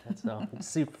people. That's all. It's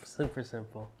super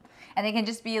simple. And it can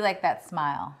just be like that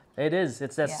smile. It is.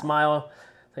 It's that smile.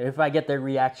 If I get the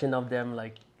reaction of them,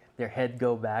 like their head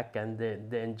go back and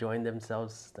they're enjoying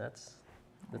themselves, that's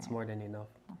more than enough.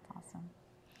 That's awesome.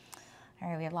 All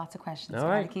right, we have lots of questions. All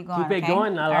right, keep going. Keep it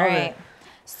going. I love it.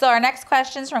 So our next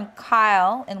question is from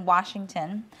Kyle in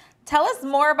Washington. Tell us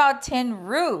more about Tin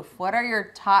Roof. What are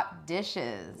your top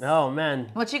dishes? Oh,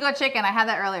 man. Mochiko chicken. I had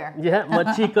that earlier. Yeah,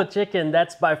 mochiko chicken.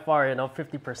 That's by far,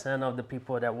 50% of the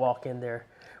people that walk in there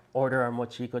order our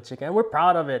mochiko chicken. And we're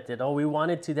proud of it. We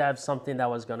wanted to have something that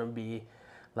was going to be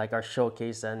like our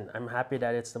showcase. And I'm happy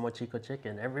that it's the mochiko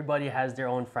chicken. Everybody has their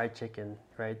own fried chicken,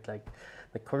 right? Like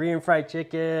the Korean fried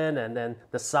chicken, and then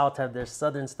the South have their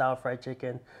Southern style fried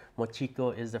chicken.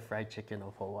 Mochiko is the fried chicken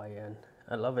of Hawaii. And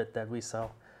I love it that we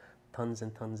sell tons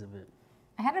and tons of it.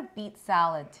 I had a beet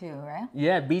salad too, right?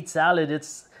 Yeah, beet salad.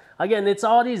 It's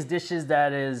all these dishes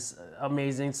that is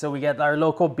amazing. So we get our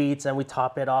local beets and we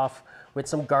top it off with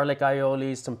some garlic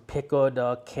aioli, some pickled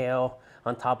kale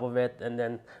on top of it, and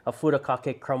then a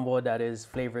furikake crumble that is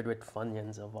flavored with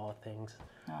Funyuns of all things.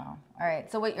 Oh, all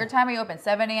right. So what your time are you open?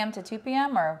 7 a.m. to 2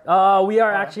 p.m. or? We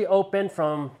are actually open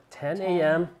from 10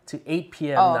 a.m. to 8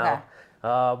 p.m.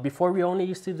 now. Before we only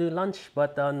used to do lunch,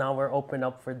 but now we're open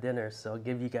up for dinner. So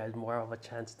give you guys more of a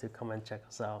chance to come and check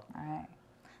us out. All right.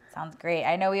 Sounds great.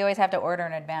 I know we always have to order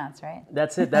in advance, right?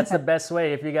 That's it. That's the best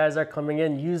way. If you guys are coming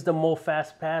in, use the Mo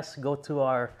Fast Pass. Go to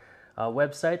our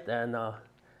website and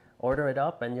order it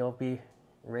up, and you'll be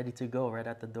ready to go right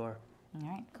at the door. All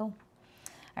right, cool.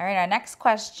 All right, our next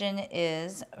question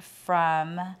is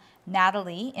from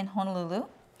Natalie in Honolulu.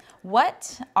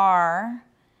 What are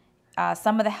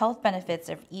some of the health benefits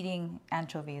of eating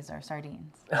anchovies or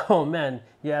sardines? Oh man,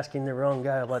 you're asking the wrong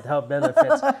guy about health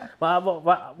benefits.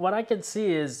 What I can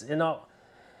see is,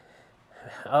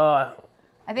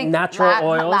 I think natural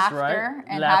oils, laughter right?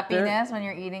 and Laughter. happiness when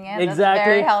you're eating it. Exactly. That's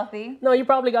very healthy. No, you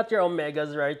probably got your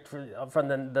omegas, right, from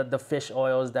the fish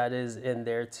oils that is in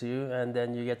there too, and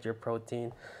then you get your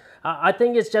protein. I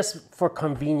think it's just for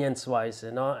convenience wise,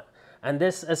 and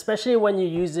this, especially when you're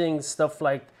using stuff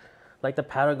like the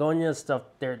Patagonia stuff,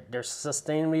 they're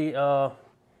sustainably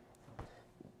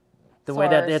the way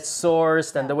that it's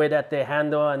sourced and the way that they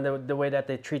handle and the way that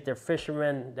they treat their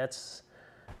fishermen. That's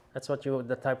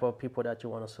the type of people that you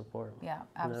want to support. Yeah,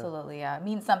 absolutely. Yeah, it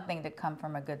means something to come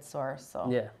from a good source.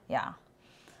 So yeah.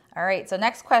 All right. So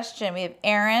next question, we have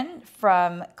Aaron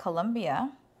from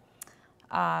Columbia.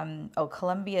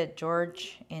 Columbia,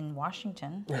 George in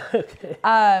Washington. Okay.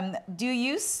 Do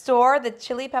you store the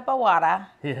chili pepper water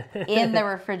in the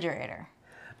refrigerator?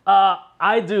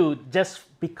 I do, just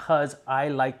because I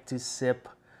like to sip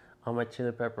on my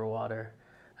chili pepper water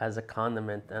as a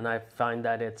condiment, and I find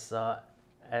that it's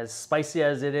as spicy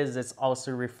as it is, it's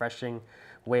also a refreshing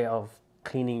way of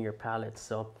cleaning your palate.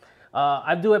 So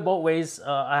I do it both ways.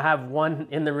 I have one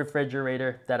in the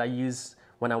refrigerator that I use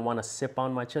when I want to sip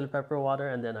on my chili pepper water,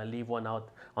 and then I leave one out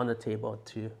on the table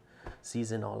to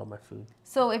season all of my food.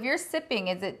 So if you're sipping,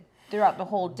 is it throughout the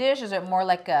whole dish? Is it more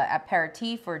like a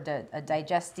aperitif or a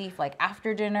digestif, like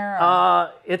after dinner?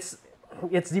 It's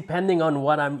depending on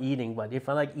what I'm eating, but if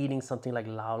I like eating something like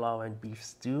lau lau and beef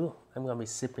stew, I'm gonna be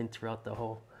sipping throughout the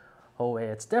whole way.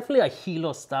 It's definitely a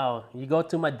Hilo style. You go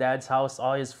to my dad's house,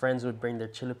 all his friends would bring their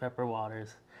chili pepper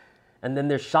waters, and then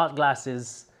there's shot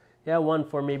glasses. Yeah, one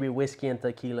for maybe whiskey and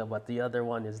tequila, but the other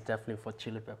one is definitely for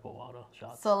chili pepper water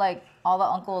shots. So like all the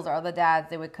uncles or all the dads,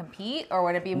 they would compete, or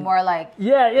would it be more like, it's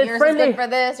yours friendly. is good for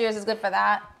this, yours is good for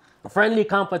that? Friendly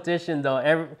competition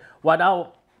though.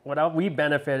 What we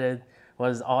benefited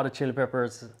was all the chili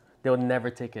peppers, they would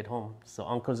never take it home. So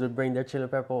uncles would bring their chili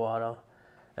pepper water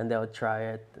and they would try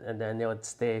it and then they would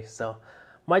stay. So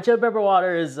my chili pepper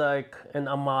water is like an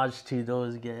homage to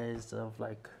those guys of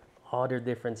like all their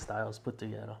different styles put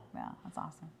together. Yeah, that's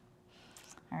awesome.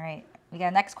 All right, we got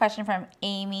a next question from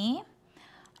Amy.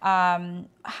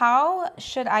 How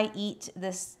should I eat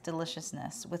this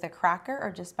deliciousness? With a cracker or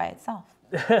just by itself?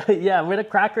 Yeah, with a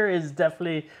cracker is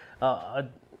definitely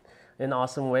an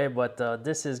awesome way, but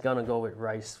this is gonna go with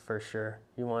rice for sure.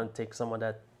 You want to take some of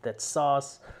that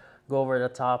sauce, go over the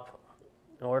top,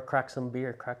 or crack a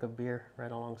beer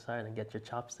right alongside and get your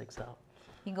chopsticks out.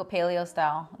 You can go paleo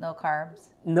style, no carbs.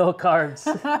 No carbs.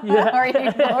 Yeah. Or you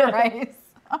can go rice.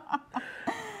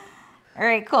 All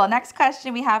right, cool. Next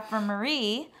question we have from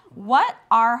Marie. What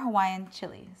are Hawaiian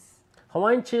chilies?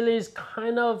 Hawaiian chili is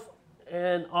kind of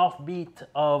an offbeat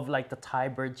of like the Thai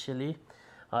bird chili.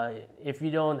 If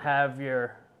you don't have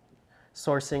your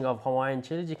sourcing of Hawaiian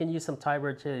chilies, you can use some Thai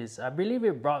bird chilies. I believe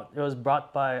it was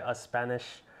brought by a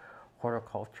Spanish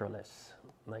horticulturalist.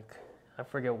 Like, I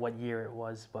forget what year it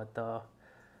was, but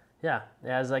yeah, it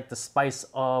has like the spice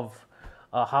of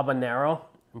habanero,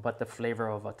 but the flavor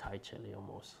of a Thai chili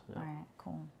almost. Yeah. All right,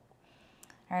 cool.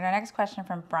 All right, our next question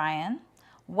from Brian.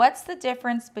 What's the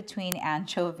difference between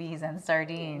anchovies and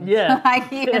sardines? Yeah. I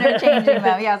keep interchanging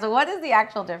them. Yeah, so what is the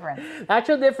actual difference?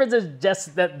 Actual difference is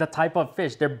just the type of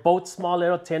fish. They're both small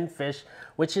little tin fish,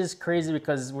 which is crazy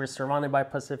because we're surrounded by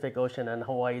Pacific Ocean and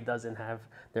Hawaii doesn't have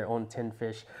their own tin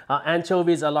fish.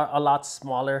 Anchovies are a lot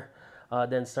smaller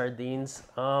than sardines.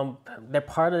 They're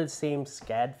part of the same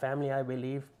scad family, I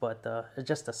believe, but it's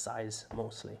just the size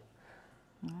mostly.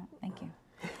 All right, thank you.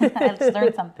 I just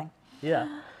learned something.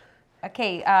 Yeah.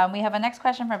 Okay, we have a next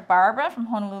question from Barbara from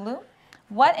Honolulu.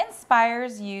 What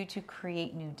inspires you to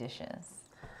create new dishes?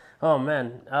 Oh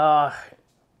man,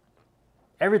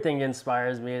 everything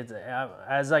inspires me.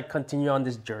 As I continue on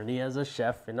this journey as a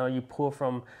chef, you pull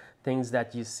from things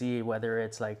that you see, whether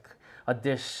it's like a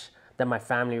dish that my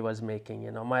family was making. You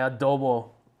know, my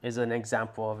adobo is an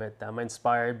example of it. I'm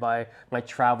inspired by my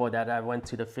travel that I went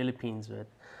to the Philippines with,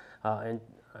 and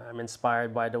I'm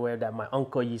inspired by the way that my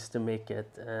uncle used to make it,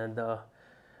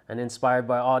 and inspired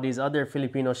by all these other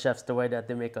Filipino chefs, the way that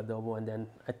they make adobo, and then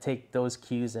I take those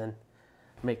cues and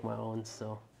make my own.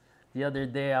 So the other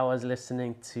day I was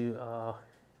listening to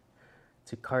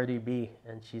Cardi B,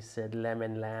 and she said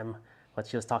lemon lamb, but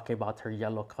she was talking about her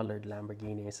yellow colored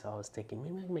Lamborghini. So I was thinking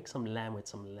maybe I can make some lamb with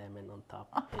some lemon on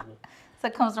top. So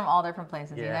it comes from all different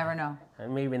places. Yeah. You never know.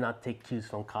 And maybe not take cues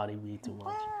from Cardi B too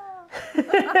much.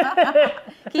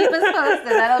 Keep us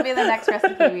posted. That'll be the next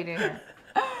recipe we do here.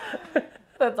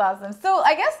 That's awesome. So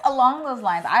I guess along those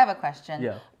lines, I have a question.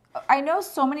 Yeah. I know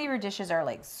so many of your dishes are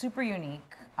like super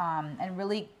unique and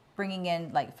really bringing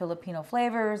in like Filipino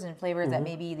flavors and flavors that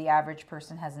maybe the average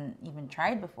person hasn't even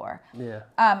tried before. Yeah.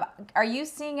 Are you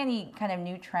seeing any kind of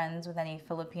new trends with any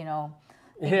Filipino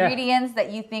ingredients that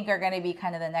you think are going to be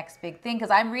kind of the next big thing? Because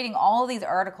I'm reading all these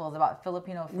articles about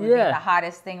Filipino food being the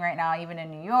hottest thing right now, even in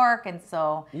New York. And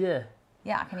so, yeah,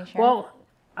 can you share? Well,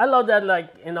 I love that, like,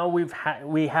 you know,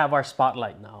 we have our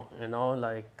spotlight now, you know,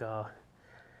 like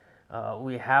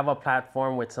we have a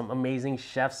platform with some amazing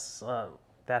chefs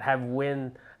that have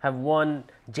won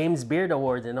James Beard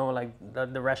Awards, you know, like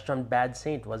the restaurant Bad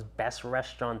Saint was best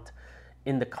restaurant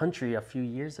in the country a few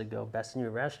years ago, best new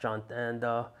restaurant. And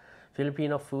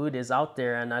Filipino food is out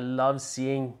there, and I love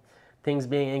seeing things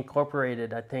being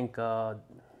incorporated. I think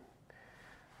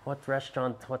what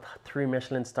 3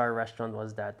 Michelin star restaurant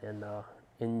was that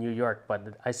in New York?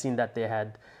 But I seen that they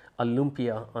had a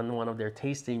lumpia on one of their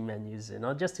tasting menus, you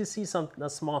know, just to see a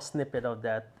small snippet of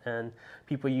that, and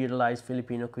people utilize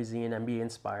Filipino cuisine and be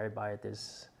inspired by it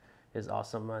is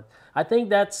awesome. I think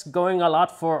that's going a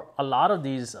lot for a lot of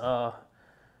these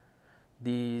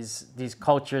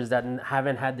cultures that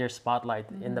haven't had their spotlight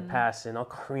in the past. You know,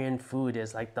 Korean food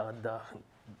is like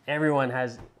everyone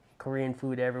has Korean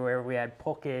food everywhere. We had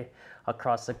poke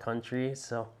across the country,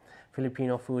 so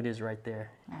Filipino food is right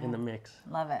there in the mix.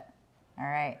 Love it. All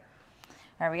right,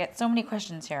 we got so many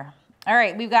questions here. All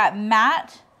right, we've got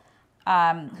Matt,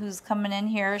 who's coming in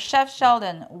here. Chef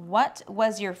Sheldon, what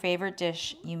was your favorite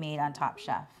dish you made on Top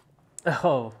Chef?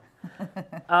 Oh,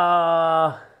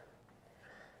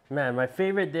 man, my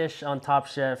favorite dish on Top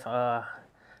Chef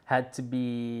had to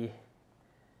be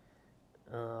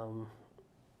a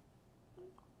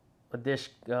dish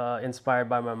inspired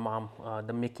by my mom,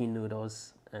 the Mickey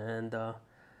noodles. And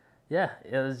yeah,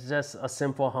 it was just a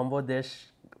simple, humble dish,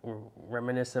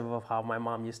 reminiscent of how my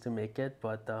mom used to make it.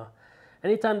 But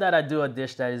anytime that I do a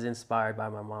dish that is inspired by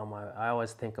my mom, I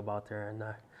always think about her, and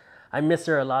I miss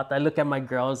her a lot. I look at my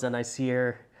girls and I see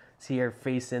her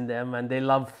face in them, and they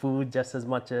love food just as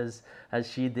much as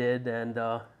she did. And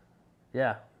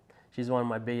yeah, she's one of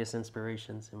my biggest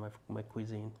inspirations in my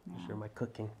cuisine, for sure, my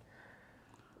cooking.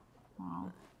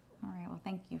 Wow. All right, well,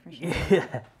 thank you for sharing.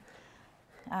 Yeah.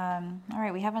 All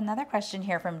right, we have another question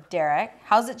here from Derek.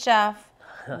 How's it, Chef?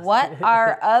 What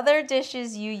are other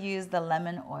dishes you use the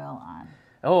lemon oil on?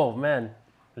 Oh man,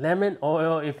 lemon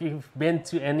oil. If you've been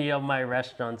to any of my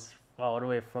restaurants, all the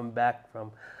way from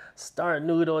Star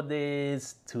Noodle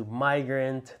days to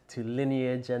Migrant to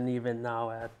Lineage, and even now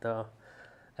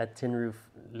at Tin Roof,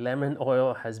 lemon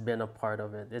oil has been a part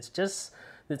of it.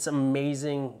 It's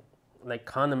amazing, like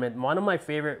condiment. One of my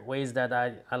favorite ways that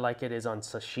I like it is on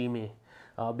sashimi.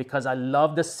 Because I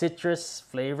love the citrus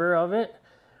flavor of it,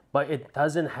 but it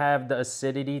doesn't have the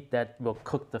acidity that will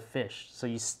cook the fish. So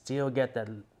you still get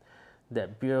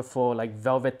that beautiful like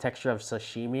velvet texture of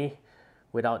sashimi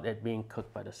without it being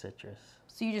cooked by the citrus.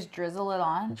 So you just drizzle it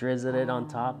on? Drizzle it on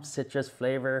top, citrus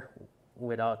flavor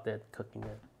without it cooking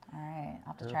it. All right,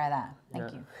 I'll have to try that.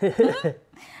 Thank you.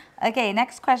 Okay,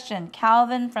 next question.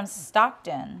 Calvin from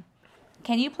Stockton.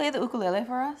 Can you play the ukulele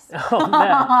for us? Oh,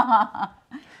 man.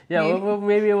 Yeah,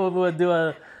 maybe we'll do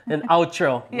an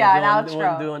outro. Yeah,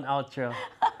 We'll do an outro.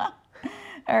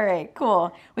 All right,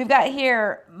 cool. We've got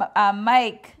here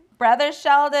Mike, Brother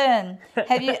Sheldon.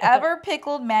 Have you ever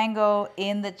pickled mango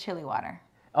in the chili water?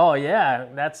 Oh yeah,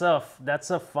 that's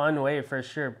a fun way for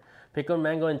sure. Pickled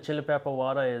mango in chili pepper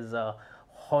water is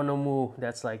honomu.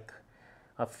 That's like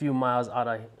a few miles out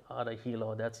of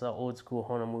Hilo. That's an old school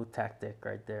honomu tactic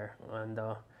right there. And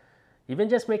even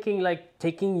just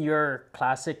taking your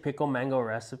classic pickled mango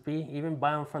recipe, even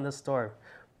buy them from the store,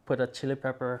 put a chili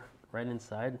pepper right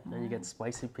inside, and you get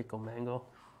spicy pickled mango.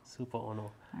 Super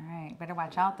ono. All right, better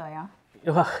watch out though, yeah?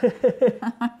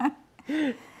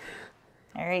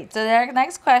 All right, so the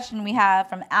next question we have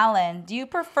from Alan. Do you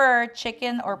prefer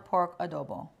chicken or pork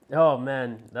adobo? Oh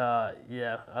man,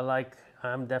 yeah,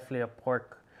 I'm definitely a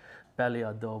pork belly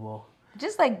adobo.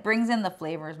 Just like brings in the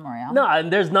flavors more, yeah? No,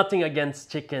 and there's nothing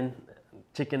against chicken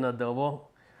adobo.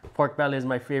 Pork belly is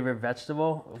my favorite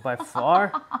vegetable by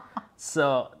far.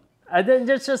 So I think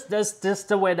that's just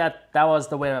the way that was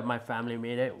the way that my family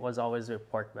made it, was always with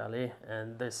pork belly,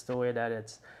 and that's the way that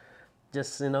it's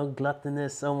just, you know,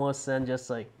 gluttonous almost, and just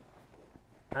like,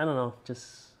 I don't know,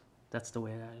 just that's the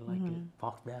way that I like it.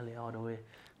 Pork belly all the way.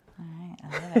 All right,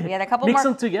 I love it. We had a couple Mix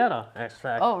more. them together, in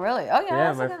fact. Oh, really? Oh,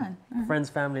 yeah, that's my a good one. friend's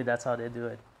family, that's how they do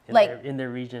it in their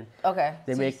region. Okay.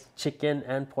 They make chicken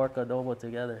and pork adobo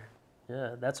together.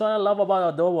 Yeah, that's what I love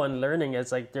about adobo and learning.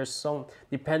 It's like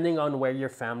depending on where your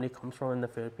family comes from in the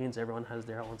Philippines, everyone has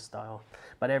their own style.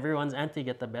 But everyone's auntie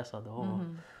get the best adobo.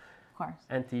 Of course.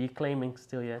 Auntie claiming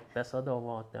still yet best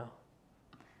adobo out there.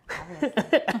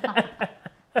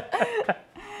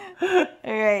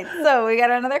 All right, so we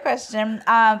got another question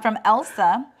from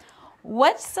Elsa.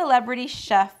 What celebrity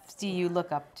chefs do you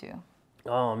look up to?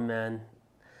 Oh man.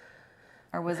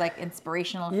 Or was like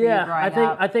inspirational for you growing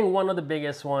up? I think one of the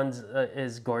biggest ones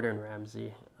is Gordon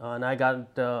Ramsay, and I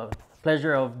got the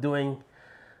pleasure of doing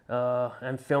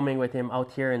and filming with him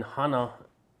out here in Hana,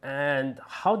 and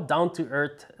how down to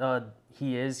earth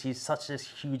he is. He's such a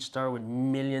huge star with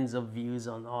millions of views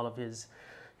on all of his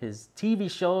TV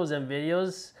shows and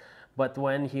videos, but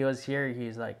when he was here,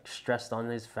 he's like stressed on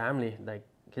his family, like.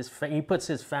 He puts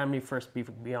his family first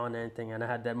beyond anything, and I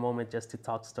had that moment just to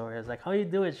talk story. I was like, "How you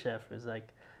do it, chef?" It's like,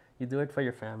 "You do it for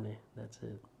your family. That's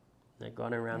it." Like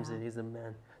Gordon Ramsay, he's a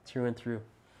man through and through.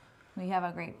 We have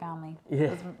a great family. Yeah.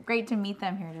 It was great to meet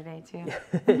them here today too.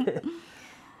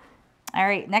 All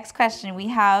right, next question we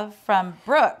have from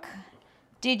Brooke.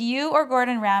 Did you or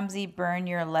Gordon Ramsay burn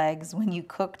your legs when you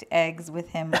cooked eggs with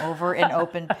him over an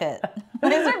open pit?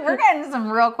 We're getting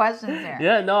some real questions here.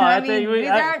 Yeah, no, I mean,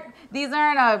 these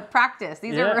aren't a practice.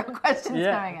 These are real questions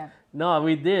coming in. No,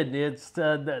 we did. It's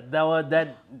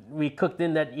that we cooked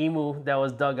in that emu that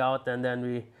was dug out, and then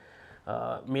we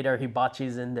made our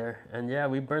hibachis in there, and yeah,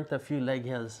 we burnt a few leg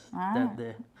hairs that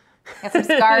day. Got some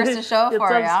scars to show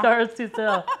for it, yeah? Scars to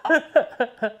tell.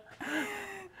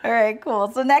 All right, cool.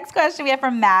 So next question we have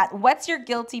from Matt. What's your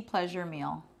guilty pleasure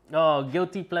meal? Oh,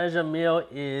 guilty pleasure meal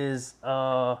is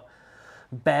a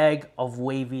bag of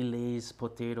Wavy Lay's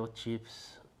potato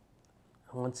chips.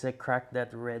 Once I crack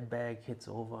that red bag, it's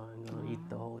over. I'm gonna eat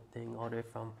the whole thing all the way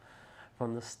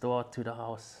from the store to the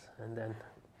house, and then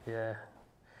yeah.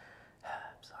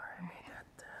 I'm sorry I made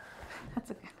that.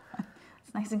 That's a good one.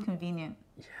 It's nice and convenient.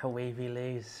 Yeah, Wavy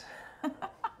Lay's.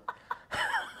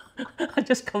 I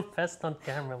just confessed on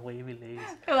camera, Wavy Lay's.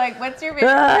 You're like, what's your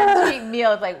favorite cheap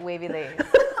meal? It's like Wavy Lay's.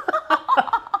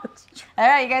 All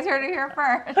right, you guys heard it here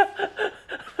first.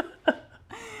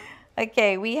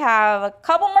 Okay, we have a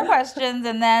couple more questions,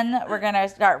 and then we're going to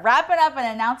start wrapping up and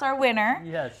announce our winner.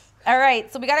 Yes. All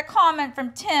right, so we got a comment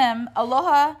from Tim.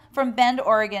 Aloha from Bend,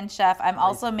 Oregon, chef. I'm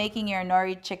also making your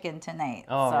nori chicken tonight.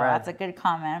 Oh, so right. That's a good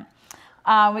comment.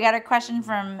 We got a question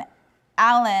from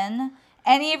Alan.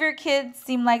 Any of your kids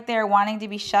seem like they're wanting to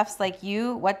be chefs like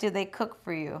you? What do they cook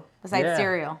for you besides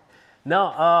cereal? No,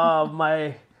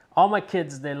 all my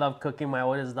kids, they love cooking. My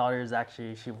oldest daughter is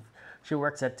actually, she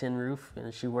works at Tin Roof,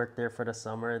 and she worked there for the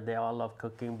summer. They all love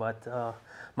cooking, but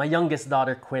my youngest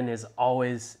daughter, Quinn, is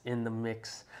always in the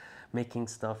mix making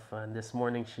stuff. And this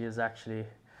morning she is actually,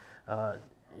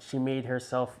 she made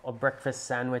herself a breakfast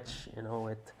sandwich, you know,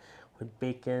 with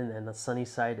bacon and a sunny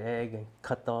side egg, and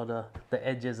cut all the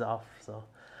edges off. So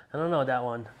I don't know, that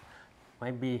one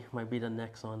might be the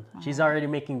next one. She's already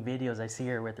making videos. I see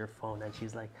her with her phone, and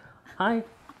she's like, "Hi,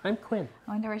 I'm Quinn."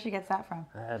 I wonder where she gets that from.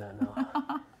 I don't know.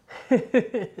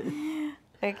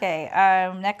 Okay,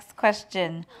 next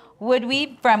question.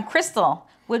 From Crystal,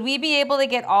 would we be able to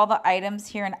get all the items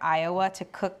here in Iowa to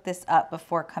cook this up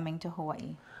before coming to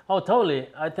Hawaii? Oh, totally.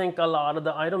 I think a lot of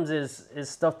the items is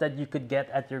stuff that you could get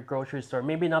at your grocery store.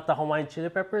 Maybe not the Hawaiian chili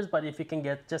peppers, but if you can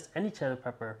get just any chili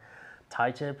pepper,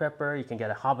 Thai chili pepper, you can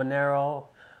get a habanero,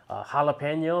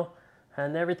 jalapeno,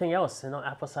 and everything else. You know,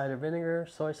 apple cider vinegar,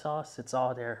 soy sauce, it's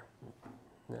all there.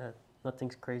 Yeah,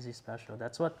 nothing's crazy special.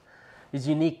 That's what is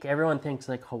unique. Everyone thinks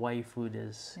like Hawaii food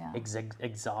is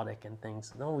exotic and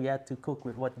things. No, we had to cook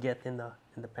with what get in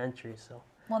the pantry. So.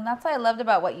 Well, and that's what I loved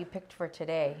about what you picked for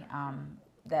today.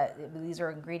 That these are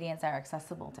ingredients that are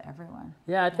accessible to everyone.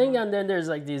 Yeah, I think, and then there's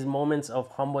like these moments of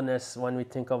humbleness when we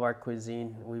think of our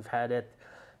cuisine. We've had it,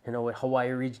 you know, with Hawaii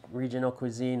regional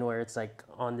cuisine, where it's like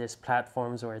on these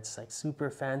platforms where it's like super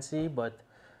fancy, but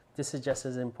this is just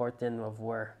as important of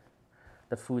where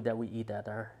the food that we eat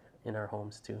in our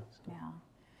homes too. So.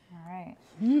 Yeah. All right.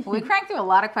 Well, we cranked through a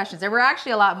lot of questions. There were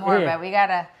actually a lot more, but we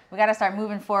gotta start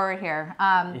moving forward here.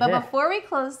 But before we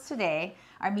close today,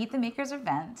 our Meet the Makers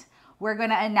event, we're going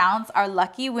to announce our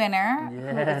lucky winner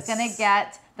who is going to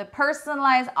get the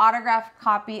personalized autographed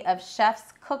copy of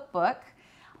Chef's cookbook.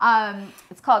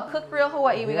 It's called Cook Real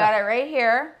Hawaii. We got it right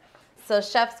here. So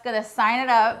Chef's going to sign it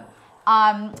up.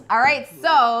 All right,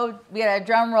 so we got a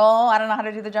drum roll. I don't know how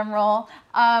to do the drum roll.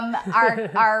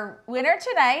 Our winner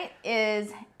tonight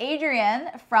is Adrian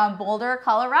from Boulder,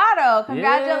 Colorado.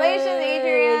 Congratulations,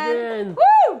 Adrian.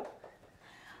 Woo!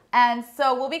 And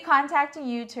so we'll be contacting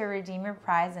you to redeem your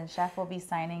prize, and Chef will be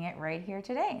signing it right here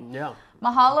today. Yeah.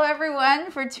 Mahalo, everyone,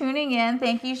 for tuning in.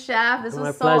 Thank you, Chef. This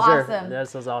was so pleasure. awesome.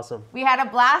 This was awesome. We had a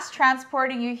blast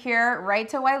transporting you here right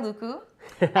to Wailuku.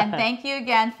 And thank you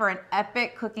again for an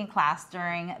epic cooking class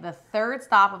during the third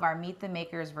stop of our Meet the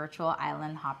Makers virtual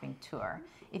island hopping tour.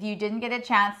 If you didn't get a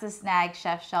chance to snag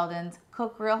Chef Sheldon's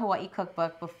Cook Real Hawaii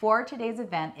cookbook before today's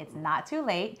event, it's not too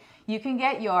late. You can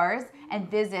get yours and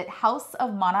visit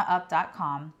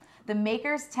houseofmanaup.com. The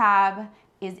Makers tab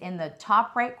is in the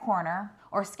top right corner,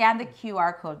 or scan the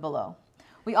QR code below.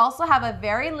 We also have a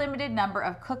very limited number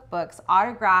of cookbooks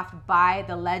autographed by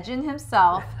the legend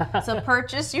himself, so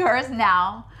purchase yours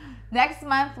now. Next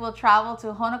month, we'll travel to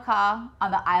Honoka'a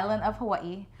on the island of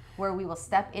Hawaii, where we will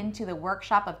step into the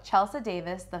workshop of Chelsea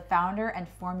Davis, the founder and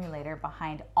formulator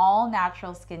behind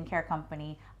all-natural skincare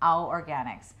company, Ao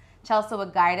Organics. Chelsea will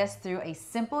guide us through a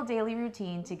simple daily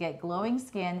routine to get glowing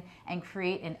skin and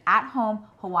create an at-home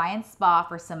Hawaiian spa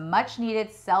for some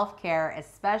much-needed self-care,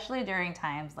 especially during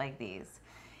times like these.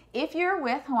 If you're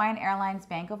with Hawaiian Airlines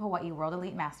Bank of Hawaii World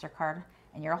Elite MasterCard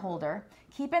and you're a holder,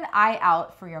 keep an eye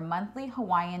out for your monthly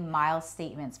Hawaiian Miles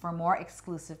statements for more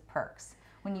exclusive perks.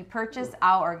 When you purchase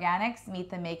Ao Organics Meet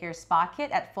the Makers Spa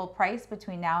Kit at full price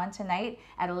between now and tonight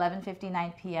at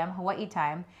 11:59 p.m. Hawaii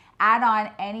time, add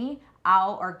on any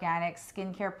Ao Organics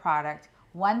skincare product,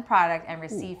 one product, and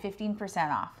receive 15%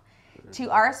 off. To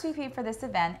RSVP for this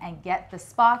event and get the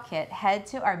spa kit, head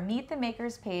to our Meet the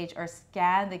Makers page or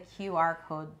scan the QR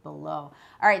code below.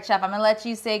 All right, Chef, I'm going to let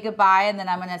you say goodbye, and then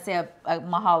I'm going to say a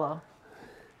mahalo.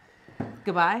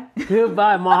 Goodbye.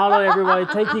 Goodbye. Mahalo, everybody.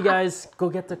 Thank you, guys. Go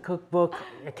get the cookbook.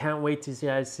 I can't wait to see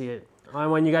you guys see it.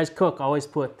 And when you guys cook, always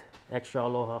put extra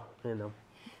aloha, you know.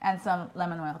 And some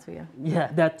lemon oil to you. Yeah,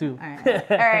 that too. All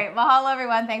right. All right. Mahalo,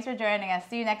 everyone. Thanks for joining us.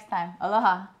 See you next time.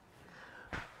 Aloha.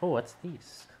 Oh, what's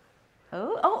these?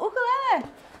 Oh,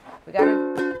 ukulele. We got it.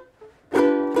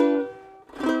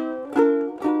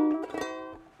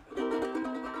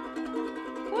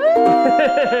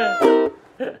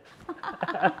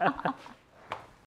 Woo!